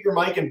to unmute your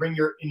mic and bring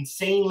your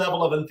insane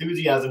level of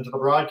enthusiasm to the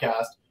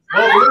broadcast.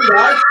 Welcome,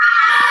 guys.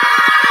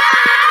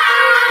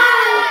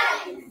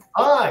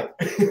 Hi.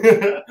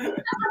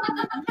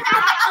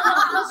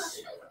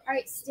 All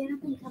right, stand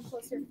up and come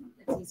closer.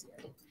 That's easier.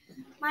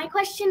 My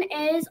question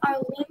is, are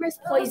lemurs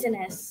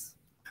poisonous?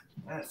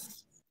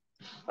 Yes.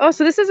 Oh,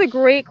 so this is a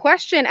great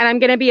question, and I'm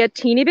going to be a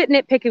teeny bit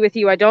nitpicky with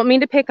you. I don't mean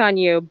to pick on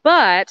you,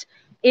 but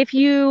if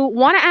you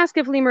want to ask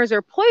if lemurs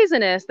are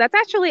poisonous, that's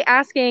actually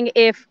asking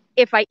if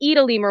I eat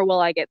a lemur, will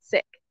I get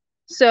sick?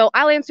 So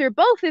I'll answer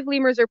both if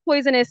lemurs are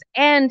poisonous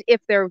and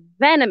if they're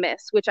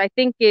venomous, which I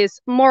think is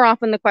more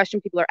often the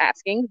question people are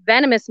asking.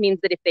 Venomous means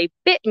that if they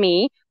bit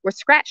me or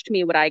scratched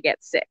me, would I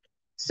get sick?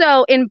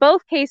 So in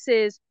both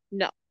cases,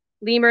 no.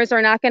 Lemurs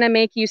are not going to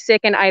make you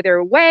sick in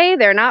either way.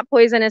 They're not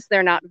poisonous.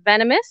 They're not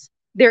venomous.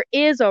 There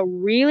is a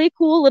really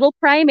cool little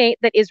primate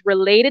that is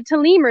related to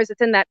lemurs.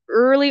 It's in that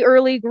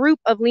early group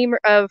of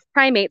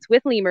primates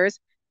with lemurs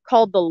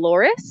called the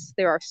loris.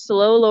 There are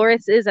slow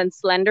lorises and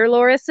slender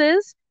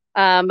lorises.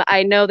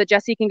 I know that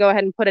Jesse can go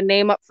ahead and put a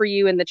name up for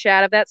you in the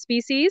chat of that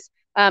species.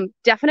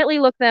 Definitely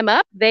look them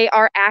up. They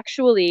are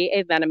actually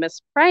a venomous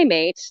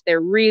primate.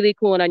 They're really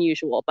cool and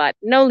unusual, but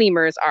no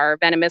lemurs are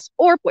venomous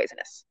or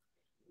poisonous.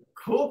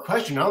 Cool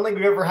question. I don't think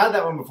we've ever had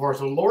that one before.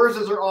 So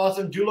lorises are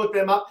awesome. Do look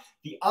them up.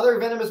 The other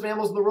venomous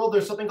mammals in the world,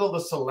 there's something called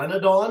the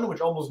solenodon,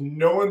 which almost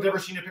no one's ever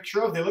seen a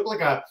picture of. They look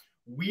like a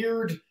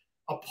weird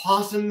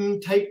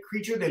opossum type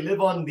creature. They live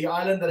on the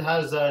island that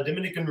has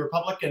Dominican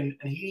Republic and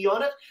Haiti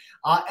on it.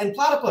 And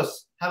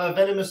platypus have a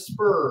venomous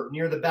spur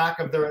near the back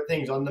of their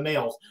things on the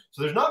males.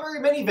 So there's not very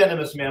many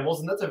venomous mammals,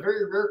 and that's a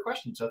very rare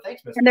question. So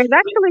thanks, Mr. And there's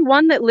actually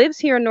one that lives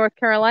here in North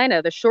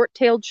Carolina, the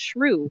short-tailed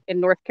shrew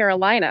in North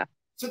Carolina.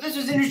 So this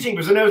is interesting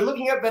because when I was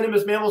looking up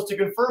venomous mammals to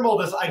confirm all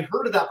this, I'd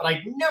heard of that, but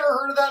I'd never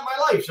heard of that in my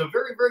life. So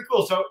very, very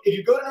cool. So if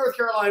you go to North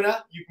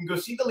Carolina, you can go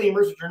see the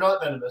lemurs, which are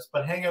not venomous,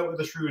 but hang out with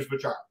the shrews,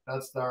 which are.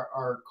 That's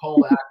our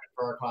call to action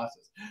for our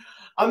classes.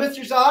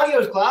 Mr.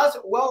 Sahadio's class,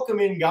 welcome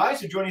in,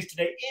 guys. So joining us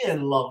today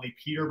in lovely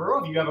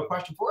Peterborough. If you have a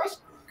question for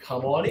us,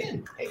 come on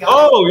in. Hey, guys.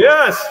 Oh,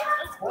 yes.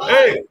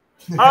 Hey.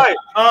 Hi.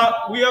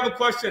 We have a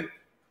question.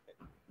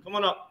 Come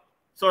on up.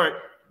 Sorry.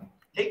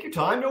 Take your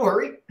time. No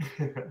hurry.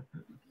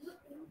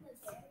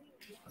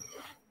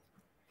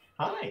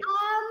 Hi.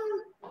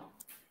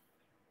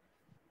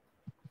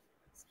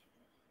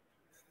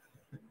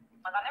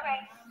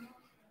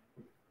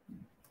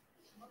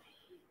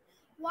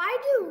 Why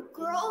do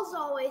girls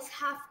always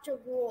have to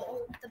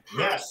rule the pack?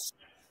 Yes.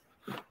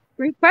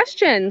 Great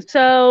question.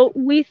 So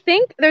we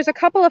think there's a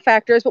couple of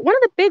factors, but one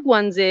of the big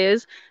ones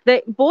is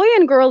that boy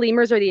and girl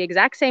lemurs are the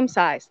exact same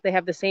size. They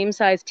have the same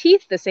size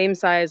teeth, the same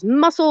size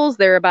muscles.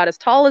 They're about as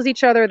tall as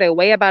each other. They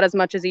weigh about as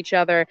much as each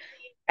other.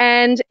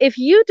 And if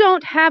you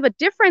don't have a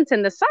difference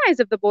in the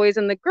size of the boys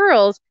and the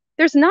girls,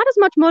 there's not as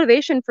much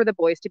motivation for the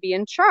boys to be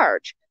in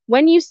charge.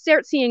 When you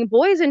start seeing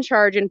boys in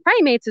charge in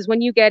primates is when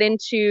you get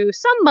into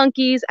some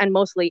monkeys and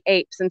mostly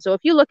apes. And so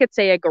if you look at,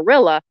 say, a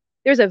gorilla,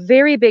 there's a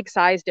very big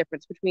size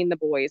difference between the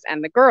boys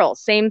and the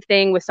girls. Same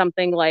thing with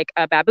something like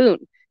a baboon.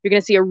 You're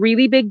going to see a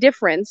really big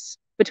difference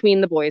between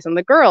the boys and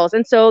the girls.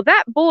 And so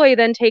that boy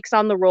then takes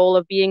on the role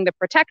of being the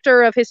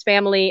protector of his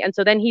family. And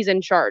so then he's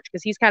in charge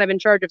because he's kind of in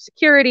charge of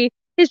security.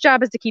 His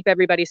job is to keep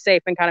everybody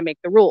safe and kind of make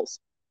the rules.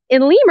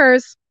 In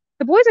lemurs,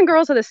 the boys and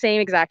girls are the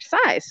same exact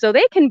size. So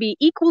they can be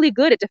equally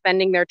good at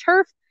defending their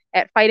turf.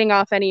 at fighting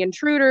off any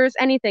intruders,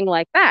 anything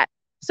like that.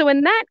 So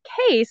in that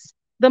case,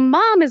 the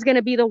mom is going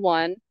to be the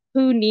one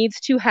who needs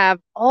to have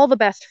all the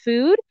best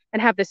food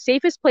and have the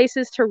safest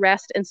places to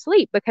rest and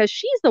sleep, because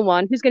she's the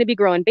one who's going to be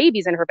growing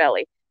babies in her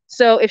belly.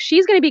 So if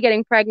she's going to be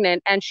getting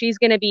pregnant and she's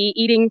going to be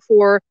eating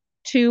for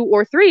 2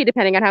 or 3,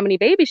 depending on how many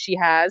babies she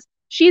has,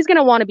 she's going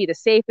to want to be the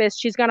safest.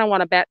 She's going to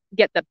want to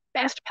get the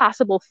best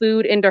possible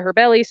food into her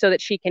belly so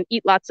that she can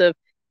eat lots of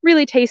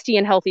really tasty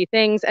and healthy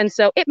things. And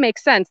so it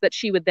makes sense that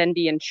she would then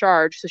be in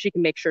charge so she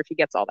can make sure she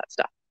gets all that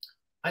stuff.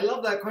 I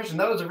love that question.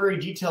 That was a very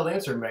detailed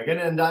answer, Megan.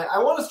 And I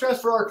want to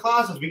stress for our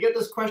classes, we get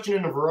this question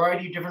in a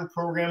variety of different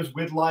programs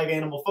with live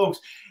animal folks.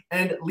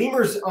 And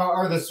lemurs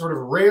are this sort of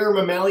rare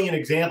mammalian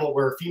example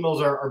where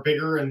females are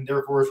bigger and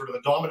therefore sort of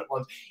the dominant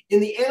ones. In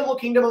the animal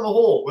kingdom on the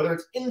whole, whether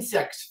it's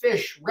insects,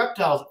 fish,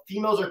 reptiles,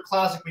 females are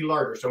classically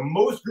larger. So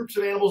most groups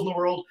of animals in the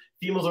world,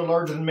 females are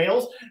larger than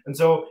males. And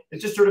so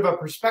it's just sort of a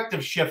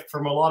perspective shift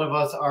from a lot of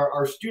us,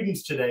 our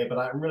students today. But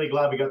I'm really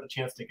glad we got the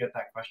chance to get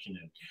that question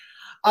in.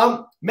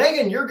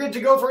 Megan, you're good to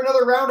go for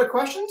another round of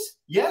questions?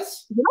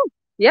 Yes?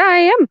 Yeah, I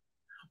am.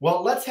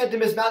 Well, let's head to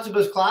Ms.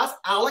 Matsuba's class.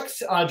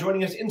 Alex,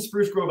 joining us in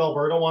Spruce Grove,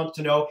 Alberta, wants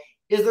to know,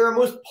 is there a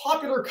most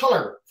popular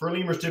color for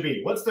lemurs to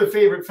be? What's their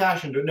favorite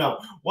fashion to know?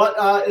 What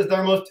is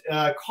their most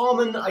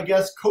common, I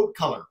guess, coat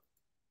color?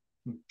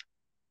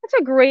 That's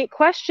a great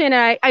question.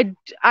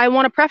 I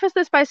want to preface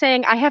this by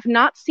saying I have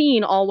not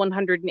seen all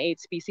 108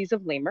 species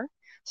of lemur.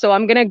 So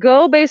I'm going to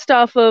go based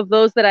off of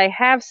those that I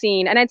have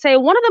seen. And I'd say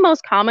one of the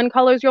most common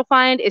colors you'll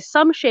find is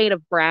some shade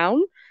of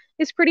brown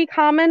is pretty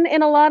common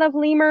in a lot of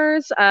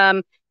lemurs,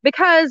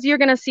 because you're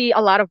going to see a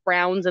lot of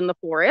browns in the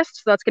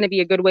forest. So that's going to be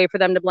a good way for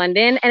them to blend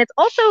in. And it's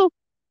also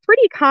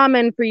pretty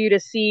common for you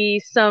to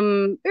see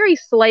some very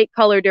slight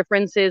color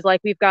differences. Like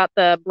we've got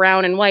the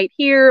brown and white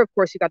here. Of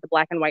course, you've got the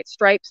black and white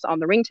stripes on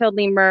the ring-tailed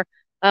lemur.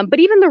 But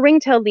even the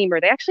ring-tailed lemur,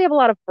 they actually have a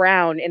lot of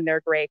brown in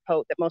their gray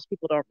coat that most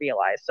people don't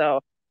realize. So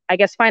I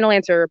guess final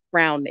answer,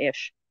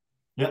 brownish.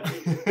 Yeah,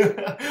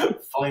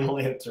 final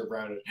answer,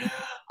 brownish.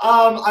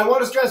 I want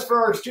to stress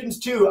for our students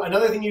too,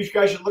 another thing you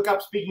guys should look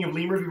up, speaking of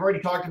lemurs, we've already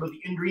talked about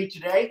the Indri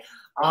today.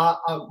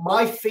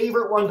 My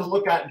favorite one to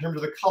look at in terms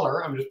of the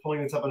color, I'm just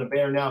pulling this up on a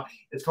banner now,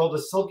 it's called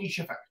the Silky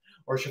Shafak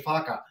or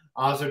Shafaka.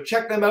 So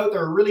check them out.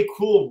 They're really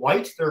cool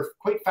white. They're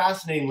quite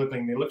fascinating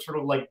looking. They look sort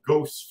of like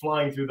ghosts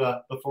flying through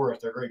the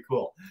forest. They're very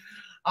cool.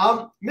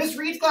 Miss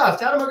Reed's class,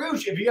 Tata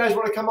Magoosh, if you guys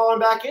want to come on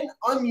back in,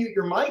 unmute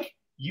your mic.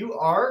 You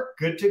are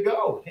good to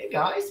go. Hey,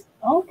 guys.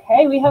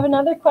 Okay, we have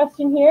another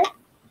question here.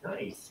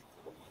 Nice.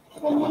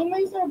 When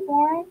lemurs are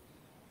born,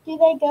 do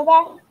they go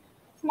back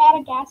to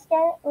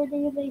Madagascar or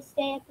do they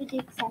stay at the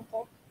Duke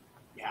Center?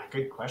 Yeah,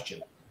 good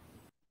question.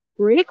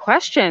 Great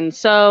question.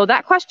 So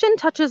that question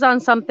touches on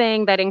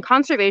something that in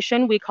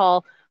conservation we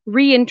call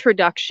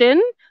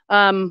reintroduction,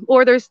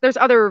 or there's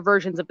other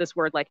versions of this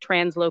word like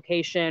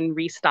translocation,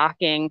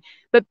 restocking.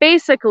 But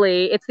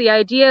basically, it's the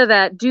idea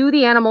that do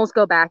the animals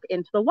go back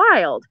into the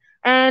wild?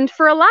 And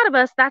for a lot of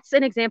us, that's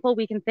an example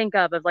we can think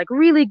of like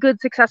really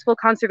good, successful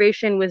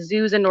conservation with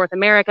zoos in North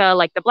America,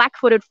 like the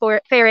black-footed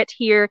ferret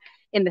here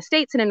in the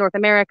States and in North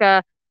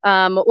America.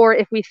 Or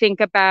if we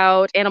think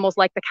about animals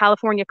like the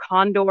California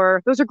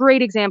condor, those are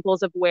great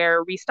examples of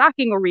where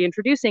restocking or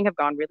reintroducing have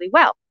gone really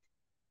well.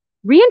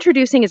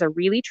 Reintroducing is a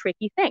really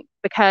tricky thing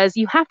because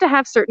you have to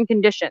have certain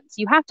conditions.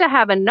 You have to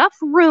have enough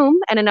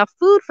room and enough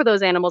food for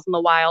those animals in the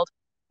wild,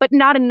 but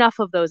not enough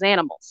of those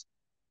animals.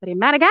 But in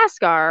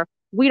Madagascar,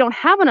 we don't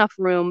have enough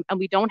room and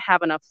we don't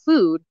have enough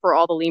food for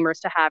all the lemurs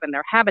to have in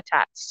their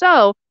habitat.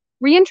 So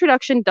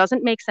reintroduction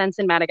doesn't make sense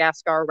in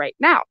Madagascar right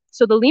now.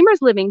 So the lemurs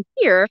living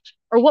here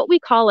are what we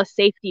call a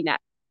safety net.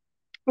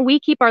 We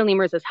keep our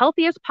lemurs as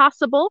healthy as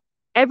possible.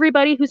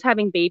 Everybody who's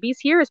having babies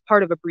here is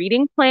part of a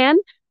breeding plan.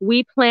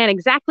 We plan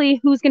exactly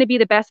who's going to be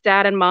the best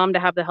dad and mom to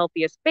have the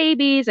healthiest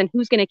babies and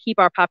who's going to keep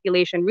our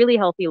population really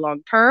healthy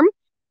long term.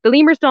 The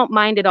lemurs don't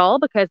mind at all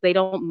because they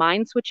don't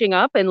mind switching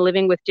up and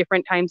living with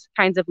different kinds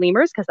of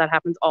lemurs because that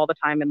happens all the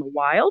time in the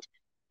wild.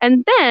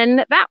 And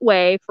then that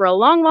way, for a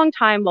long, long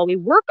time, while we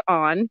work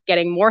on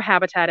getting more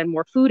habitat and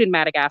more food in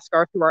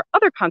Madagascar through our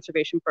other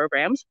conservation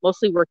programs,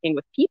 mostly working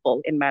with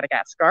people in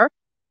Madagascar,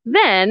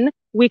 then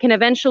we can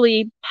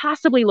eventually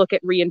possibly look at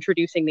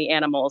reintroducing the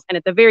animals. And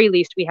at the very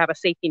least, we have a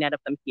safety net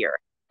of them here.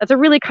 That's a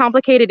really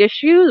complicated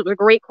issue. It was a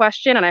great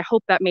question, and I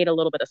hope that made a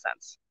little bit of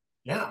sense.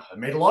 Yeah, it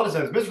made a lot of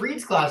sense. Miss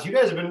Reed's class, you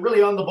guys have been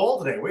really on the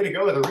ball today. Way to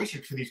go with the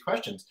research for these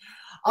questions.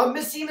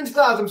 Miss Siemens'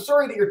 class, I'm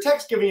sorry that your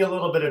tech's giving you a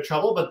little bit of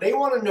trouble, but they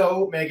want to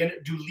know, Megan,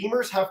 do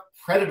lemurs have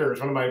predators?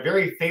 One of my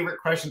very favorite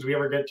questions we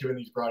ever get to in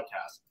these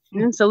broadcasts.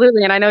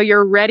 Absolutely, and I know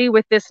you're ready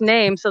with this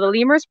name. So the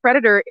lemur's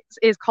predator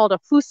is called a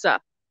fossa,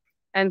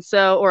 and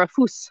so, or a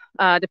foos,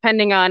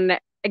 depending on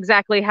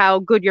exactly how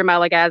good your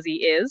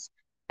Malagasy is.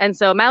 And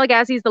so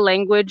Malagasy is the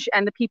language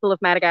and the people of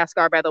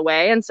Madagascar, by the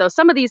way. And so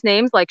some of these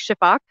names like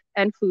Shafak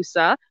and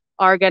Fossa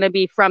are going to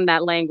be from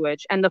that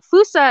language. And the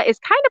Fossa is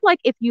kind of like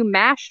if you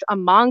mashed a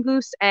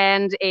mongoose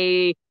and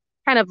a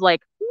kind of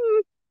like,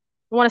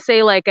 I want to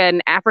say like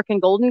an African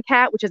golden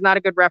cat, which is not a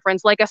good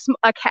reference, like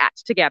a cat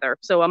together.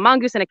 So a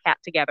mongoose and a cat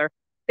together.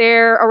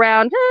 They're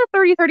around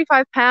 30,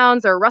 35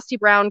 pounds. They're rusty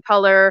brown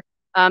color.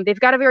 They've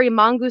got a very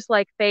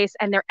mongoose-like face,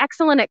 and they're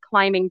excellent at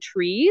climbing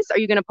trees. Are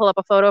you going to pull up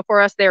a photo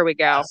for us? There we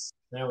go. Yes,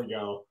 there we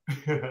go.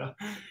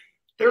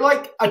 They're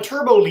like a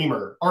turbo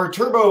lemur or a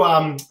turbo,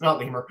 not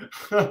lemur.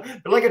 They're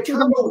like a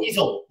turbo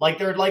weasel. Like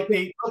they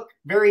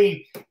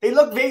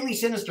look vaguely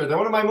sinister. They're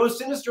one of my most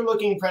sinister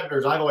looking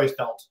predators, I've always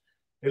felt.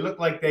 They look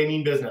like they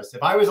mean business.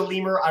 If I was a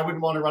lemur, I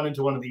wouldn't want to run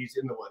into one of these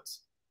in the woods.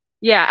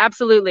 Yeah,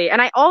 absolutely.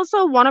 And I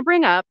also want to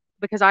bring up,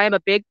 because I am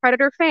a big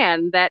predator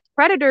fan, that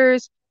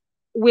predators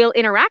will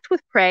interact with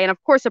prey. And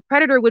of course, a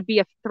predator would be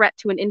a threat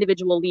to an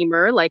individual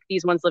lemur, like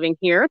these ones living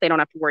here. They don't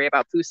have to worry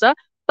about Fusa.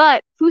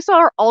 But Fusa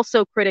are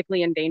also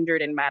critically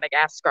endangered in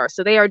Madagascar.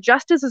 So they are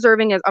just as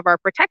deserving of our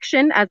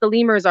protection as the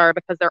lemurs are,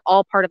 because they're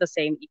all part of the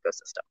same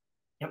ecosystem.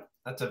 Yep,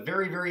 that's a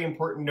very, very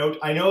important note.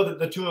 I know that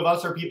the two of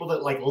us are people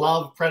that like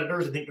love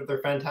predators and think that they're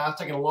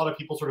fantastic. And a lot of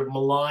people sort of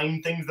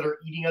malign things that are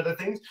eating other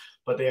things,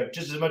 but they have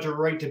just as much of a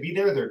right to be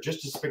there. They're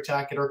just as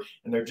spectacular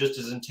and they're just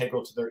as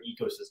integral to their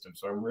ecosystem.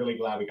 So I'm really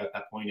glad we got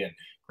that point in.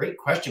 Great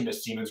question,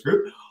 Miss Siemens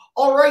Group.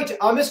 All right,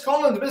 Miss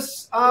Collins,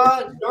 Miss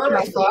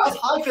Darby's class.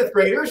 Hi, fifth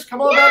graders.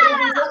 Come on back.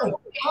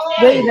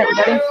 Wave,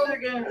 everybody.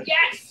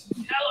 Yes.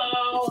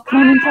 Hello.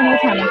 Come on, Tommy.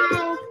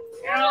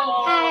 Hello.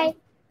 Hi.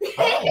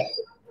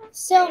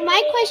 So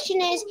my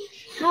question is,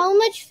 how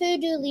much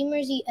food do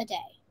lemurs eat a day?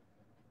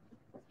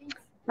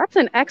 That's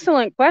an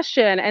excellent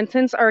question. And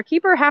since our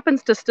keeper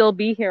happens to still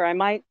be here, I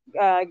might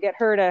get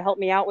her to help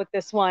me out with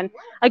this one.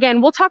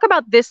 Again, we'll talk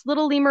about this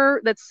little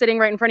lemur that's sitting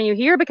right in front of you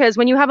here, because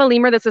when you have a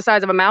lemur that's the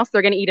size of a mouse,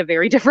 they're going to eat a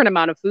very different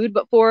amount of food.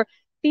 But for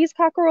these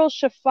cockerel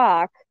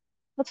shafak,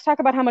 let's talk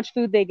about how much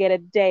food they get a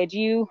day. Do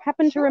you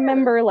happen to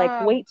remember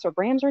like weights or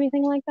grams or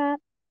anything like that?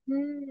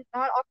 Not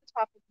off the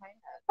top of my head.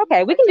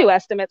 Okay, we can do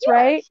estimates,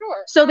 right?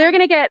 Sure. So they're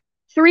going to get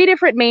 3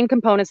 different main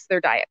components to their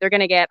diet. They're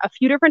going to get a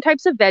few different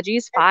types of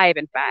veggies, 5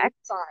 in fact.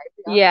 5,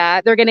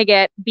 yeah, they're going to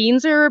get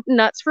beans or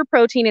nuts for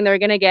protein, and they're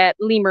going to get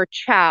lemur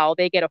chow.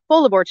 They get a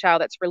folivore chow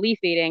that's for leaf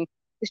eating.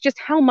 It's just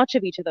how much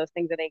of each of those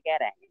things are they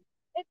getting?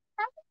 It's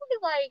probably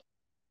like,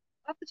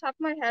 off the top of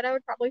my head, I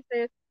would probably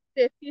say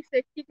 50,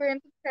 60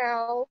 grams of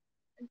chow.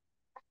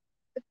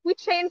 We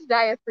changed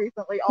diets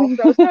recently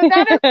also, so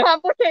that is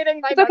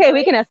complicating my It's okay,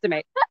 memory. we can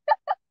estimate.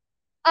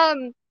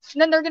 And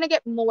then they're gonna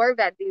get more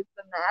veggies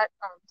than that.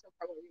 So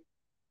probably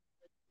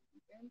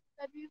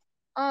veggies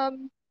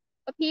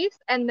a piece,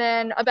 and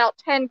then about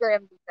 10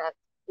 grams of nuts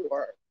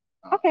for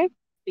okay.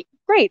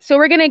 Great. So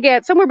we're gonna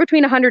get somewhere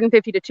between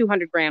 150 to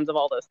 200 grams of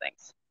all those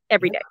things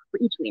every day for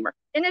each lemur.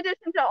 in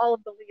addition to all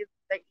of the leaves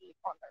they eat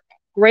on their day.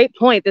 Great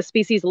point. This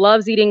species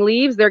loves eating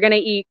leaves. They're gonna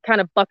eat kind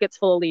of buckets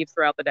full of leaves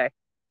throughout the day.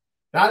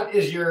 That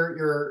is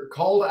your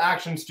call to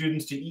action,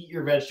 students, to eat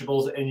your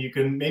vegetables, and you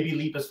can maybe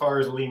leap as far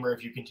as a lemur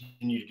if you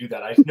continue to do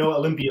that. I know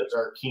Olympians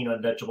are keen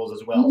on vegetables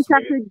as well. You just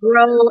have to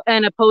grow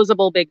an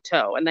opposable big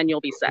toe, and then you'll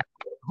be set.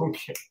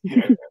 Okay.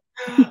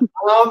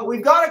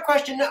 We've got a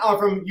question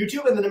from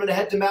YouTube, and then I'm going to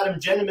head to Madam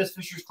Jen and Miss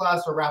Fisher's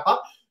class to wrap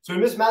up. So in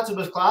Miss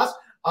Matsuba's class,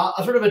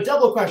 a sort of a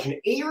double question.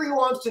 Avery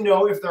wants to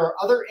know if there are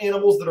other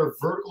animals that are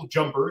vertical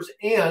jumpers,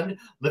 and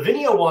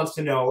Lavinia wants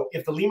to know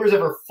if the lemurs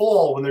ever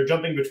fall when they're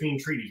jumping between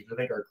trees, which I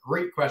think are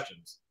great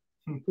questions.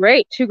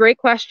 Great. 2 great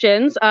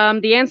questions.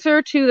 The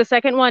answer to the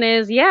second one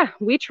is, yeah,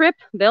 we trip.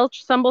 They'll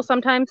stumble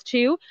sometimes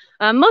too.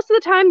 Most of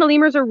the time, the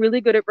lemurs are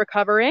really good at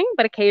recovering,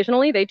 but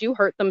occasionally they do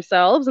hurt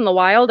themselves in the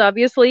wild,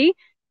 obviously.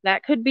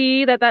 That could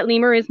be that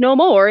lemur is no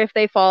more if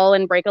they fall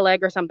and break a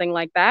leg or something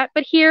like that.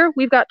 But here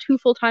we've got 2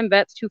 full-time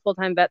vets, 2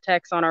 full-time vet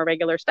techs on our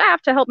regular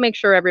staff to help make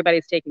sure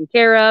everybody's taken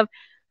care of.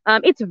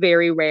 It's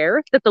very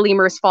rare that the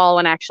lemurs fall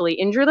and actually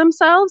injure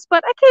themselves,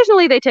 but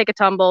occasionally they take a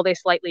tumble, they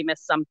slightly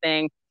miss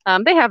something.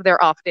 They have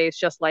their off days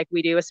just like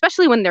we do,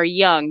 especially when they're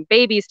young.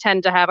 Babies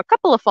tend to have a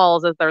couple of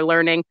falls as they're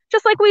learning,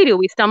 just like we do.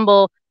 We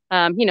stumble.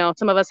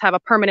 Some of us have a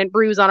permanent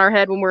bruise on our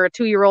head when we're a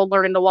 2-year-old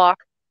learning to walk.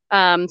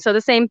 So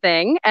the same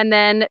thing. And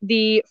then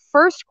the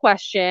first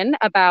question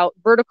about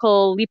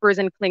vertical leapers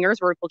and clingers,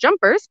 vertical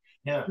jumpers,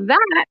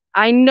 that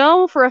I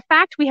know for a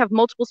fact we have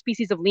multiple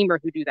species of lemur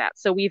who do that.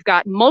 So we've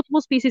got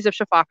multiple species of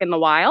shafak in the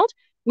wild.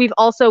 We've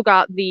also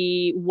got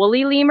the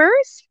woolly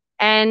lemurs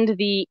and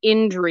the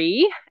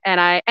indri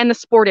and the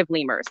sportive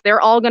lemurs.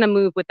 They're all going to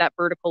move with that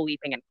vertical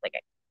leaping and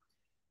clinging.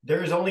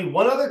 There's only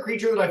one other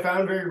creature that I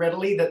found very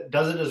readily that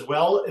does it as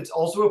well. It's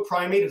also a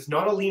primate. It's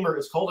not a lemur.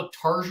 It's called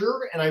a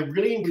tarsier. And I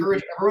really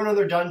encourage everyone when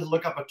they're done to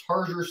look up a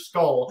tarsier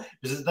skull.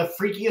 This is the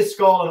freakiest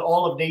skull in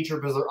all of nature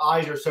because their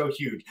eyes are so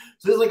huge.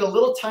 So this is like a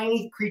little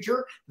tiny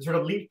creature that sort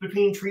of leaps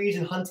between trees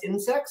and hunts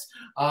insects.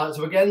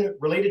 So again,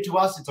 related to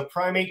us, it's a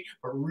primate,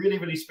 but really,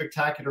 really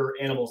spectacular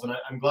animals. And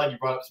I'm glad you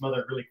brought up some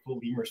other really cool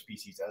lemur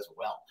species as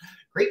well.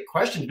 Great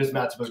questions, Ms.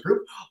 Matsuba's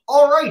group.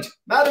 All right,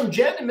 Madam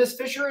Jen and Miss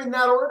Fisher in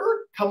that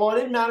order. Come on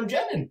in, Madam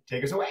Jen, and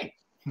take us away.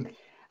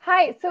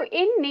 Hi, so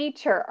in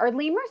nature, are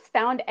lemurs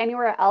found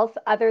anywhere else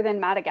other than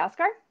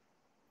Madagascar?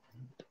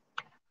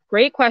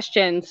 Great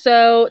question.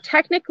 So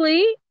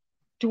technically,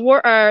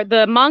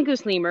 the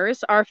mongoose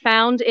lemurs are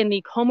found in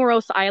the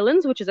Comoros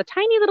Islands, which is a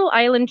tiny little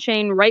island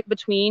chain right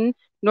between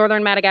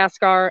northern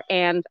Madagascar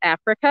and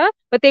Africa,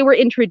 but they were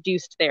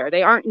introduced there.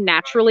 They aren't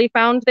naturally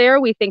found there.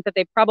 We think that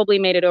they probably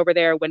made it over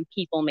there when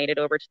people made it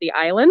over to the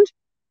island.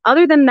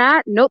 Other than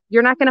that, nope,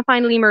 you're not going to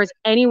find lemurs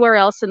anywhere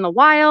else in the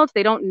wild.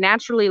 They don't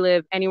naturally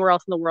live anywhere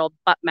else in the world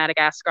but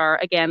Madagascar.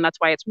 Again, that's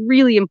why it's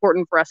really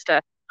important for us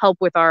to help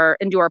with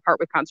and do our part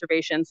with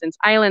conservation, since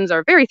islands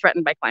are very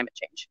threatened by climate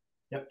change.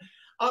 Yep.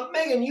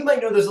 Megan, you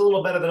might know this a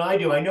little better than I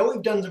do. I know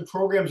we've done some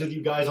programs with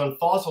you guys on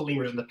fossil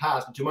lemurs in the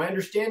past. And to my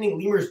understanding,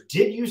 lemurs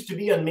did used to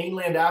be on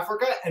mainland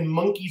Africa, and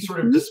monkeys sort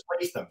of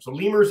displaced them. So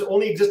lemurs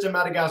only exist in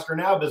Madagascar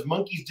now because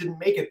monkeys didn't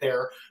make it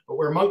there. But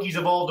where monkeys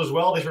evolved as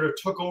well, they sort of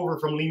took over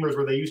from lemurs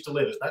where they used to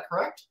live. Is that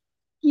correct?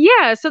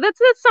 Yeah, so that's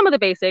some of the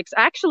basics.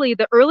 Actually,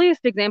 the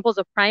earliest examples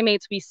of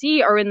primates we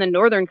see are in the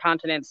northern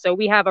continent. So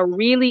we have a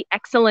really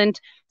excellent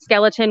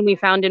skeleton we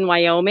found in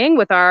Wyoming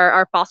with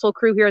our fossil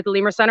crew here at the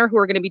Lemur Center, who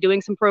are going to be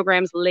doing some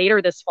programs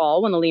later this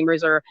fall when the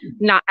lemurs are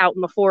not out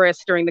in the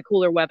forest during the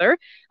cooler weather.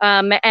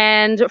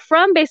 And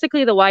from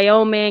basically the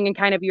Wyoming and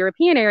kind of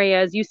European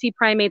areas, you see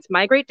primates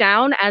migrate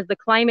down as the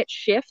climate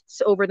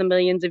shifts over the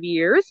millions of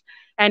years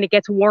and it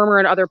gets warmer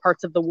in other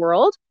parts of the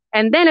world.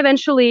 And then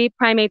eventually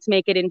primates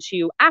make it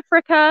into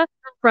Africa.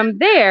 From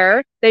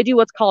there, they do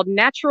what's called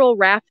natural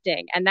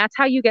rafting. And that's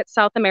how you get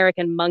South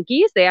American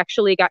monkeys. They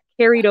actually got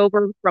carried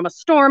over from a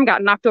storm,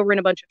 got knocked over in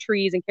a bunch of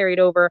trees and carried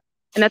over.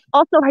 And that's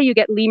also how you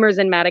get lemurs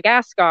in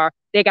Madagascar.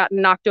 They got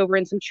knocked over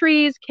in some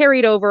trees,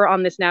 carried over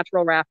on this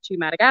natural raft to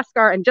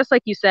Madagascar. And just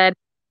like you said,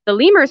 the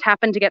lemurs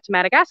happened to get to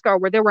Madagascar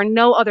where there were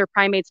no other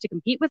primates to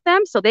compete with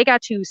them. So they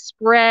got to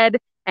spread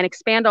and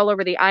expand all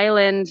over the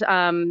island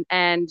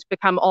and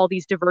become all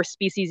these diverse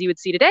species you would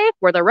see today,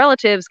 where their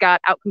relatives got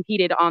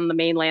outcompeted on the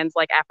mainlands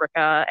like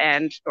Africa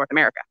and North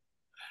America.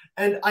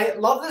 And I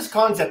love this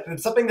concept.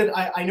 It's something that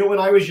I know when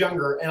I was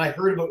younger and I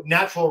heard about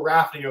natural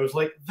rafting, I was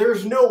like,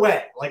 there's no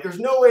way. Like, there's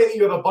no way that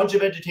you have a bunch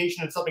of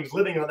vegetation and something's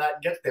living on that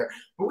and gets there.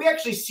 But we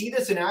actually see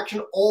this in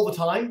action all the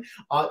time.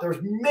 There's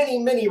many,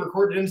 many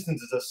recorded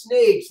instances of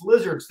snakes,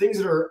 lizards, things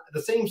that are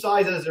the same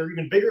size as or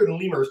even bigger than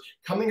lemurs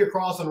coming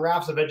across on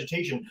rafts of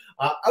vegetation.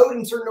 Out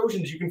in certain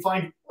oceans, you can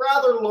find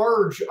rather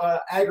large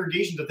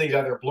aggregations of things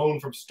either blown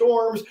from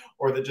storms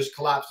or that just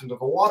collapsed into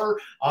the water,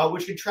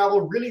 which can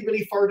travel really,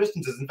 really far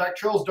distances. In fact,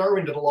 Charles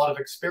Darwin did a lot of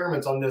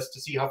experiments on this to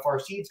see how far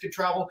seeds could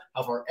travel,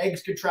 how far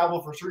eggs could travel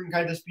for certain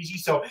kinds of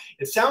species. So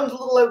it sounds a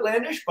little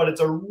outlandish, but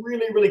it's a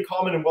really, really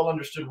common and well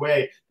understood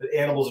way that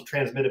animals have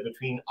transmitted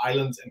between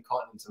islands and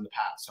continents in the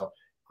past. So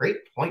great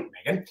point,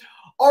 Megan.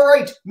 All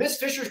right, Miss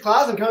Fisher's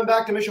class, I'm coming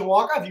back to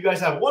Mishawaka. If you guys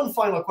have one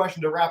final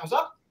question to wrap us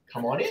up,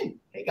 come on in.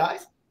 Hey,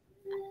 guys.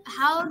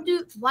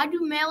 Why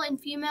do male and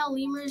female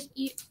lemurs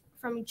eat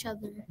from each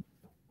other?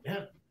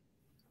 Yeah.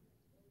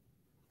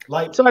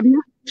 So I'm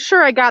not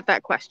sure I got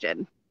that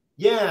question.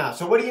 Yeah.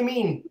 So what do you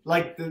mean?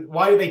 Like,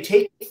 why do they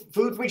take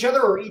food from each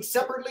other or eat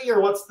separately,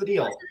 or what's the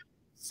deal?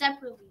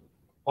 Separately.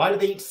 Why do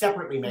they eat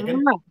separately,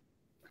 Megan?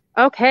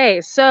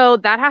 Okay, so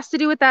that has to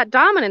do with that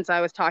dominance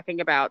I was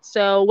talking about.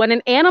 So when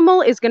an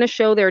animal is going to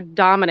show their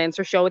dominance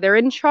or show they're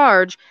in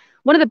charge,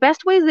 one of the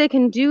best ways they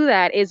can do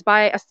that is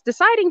by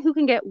deciding who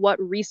can get what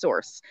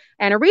resource.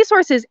 And a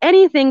resource is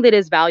anything that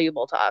is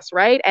valuable to us,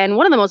 right? And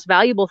one of the most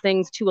valuable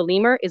things to a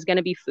lemur is going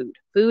to be food.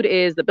 Food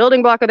is the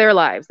building block of their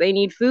lives. They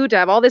need food to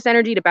have all this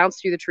energy to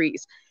bounce through the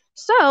trees.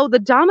 So the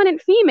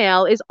dominant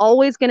female is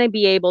always going to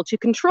be able to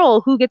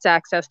control who gets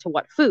access to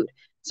what food.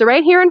 So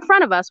right here in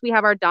front of us, we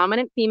have our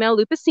dominant female,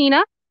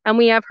 Lupicina, and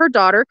we have her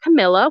daughter,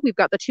 Camilla. We've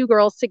got the two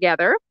girls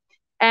together.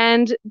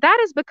 And that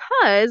is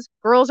because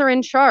girls are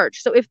in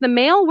charge. So if the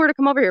male were to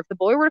come over here, if the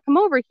boy were to come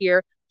over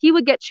here, he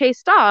would get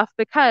chased off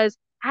because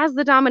as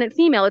the dominant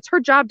female, it's her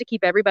job to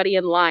keep everybody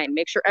in line,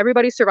 make sure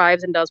everybody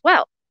survives and does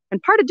well.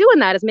 And part of doing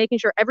that is making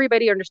sure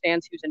everybody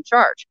understands who's in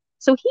charge.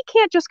 So he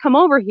can't just come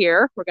over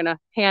here. We're going to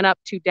pan up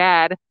to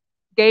Dad,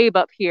 Gabe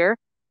up here.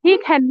 He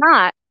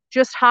cannot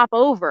just hop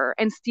over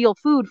and steal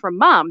food from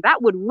Mom.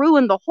 That would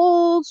ruin the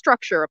whole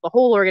structure of the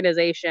whole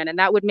organization. And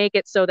that would make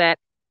it so that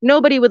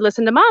nobody would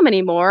listen to Mom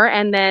anymore,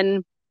 and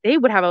then they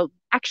would have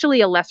actually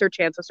a lesser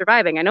chance of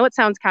surviving. I know it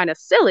sounds kind of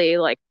silly,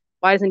 like,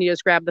 why doesn't he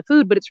just grab the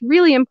food? But it's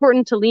really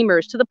important to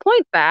lemurs to the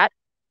point that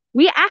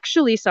we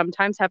actually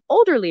sometimes have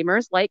older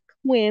lemurs like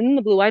Quinn,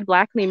 the blue-eyed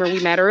black lemur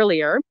we met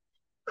earlier,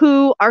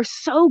 who are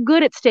so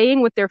good at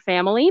staying with their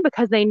family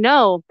because they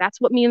know that's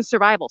what means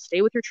survival.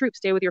 Stay with your troops,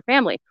 stay with your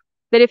family.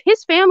 That if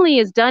his family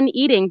is done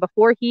eating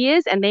before he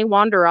is and they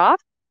wander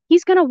off,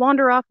 he's going to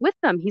wander off with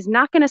them. He's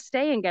not going to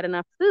stay and get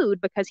enough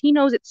food because he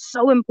knows it's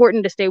so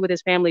important to stay with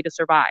his family to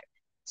survive.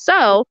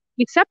 So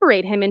we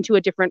separate him into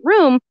a different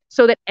room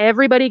so that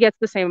everybody gets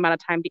the same amount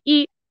of time to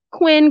eat.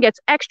 Quinn gets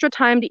extra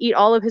time to eat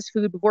all of his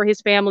food before his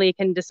family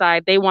can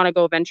decide they want to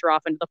go venture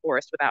off into the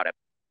forest without him.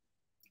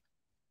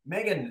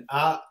 Megan,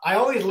 I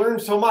always learn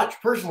so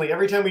much personally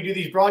every time we do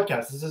these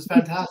broadcasts. This is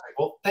fantastic.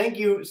 Well, thank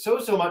you so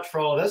much for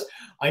all of this.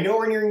 I know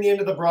we're nearing the end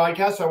of the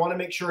broadcast, so I want to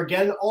make sure,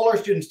 again, all our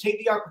students take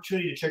the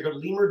opportunity to check out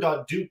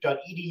lemur.duke.edu.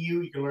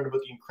 You can learn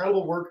about the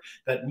incredible work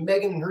that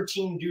Megan and her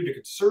team do to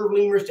conserve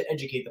lemurs, to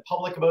educate the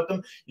public about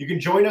them. You can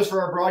join us for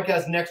our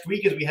broadcast next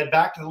week as we head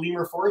back to the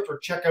lemur forest, or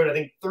check out, I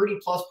think, 30+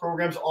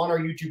 programs on our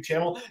YouTube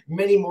channel,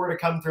 many more to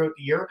come throughout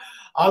the year.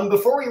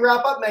 Before we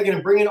wrap up, Megan,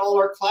 and bring in all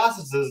our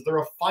classes, is there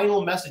a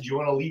final message you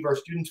want to leave our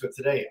students with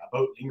today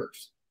about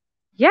lemurs?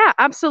 Yeah,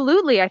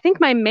 absolutely. I think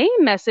my main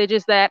message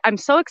is that I'm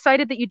so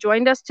excited that you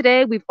joined us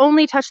today. We've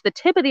only touched the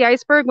tip of the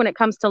iceberg when it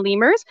comes to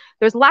lemurs.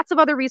 There's lots of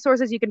other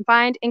resources you can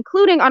find,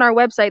 including on our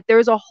website.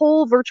 There's a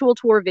whole virtual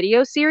tour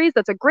video series.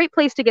 That's a great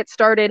place to get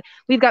started.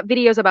 We've got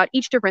videos about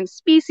each different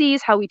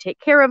species, how we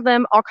take care of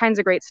them, all kinds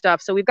of great stuff.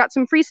 So we've got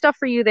some free stuff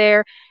for you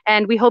there.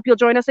 And we hope you'll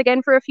join us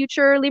again for a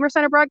future Lemur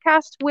Center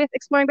broadcast with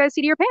Exploring by the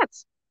Seat of Your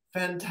Pants.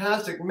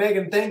 Fantastic.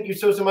 Megan, thank you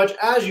so much.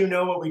 As you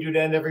know, what we do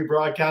to end every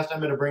broadcast, I'm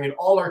going to bring in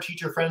all our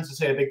teacher friends to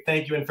say a big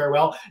thank you and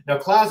farewell. Now,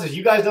 classes,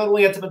 you guys not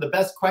only had some of the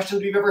best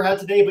questions we've ever had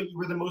today, but you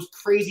were the most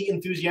crazy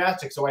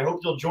enthusiastic. So I hope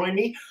you'll join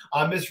me.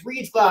 Miss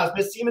Reed's class,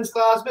 Miss Siemens'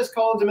 class, Miss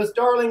Collins and Miss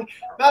Darling,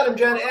 Madam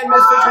Jen, and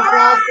Miss Fisher's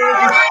class.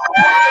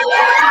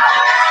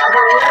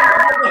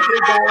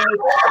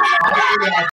 Thank you.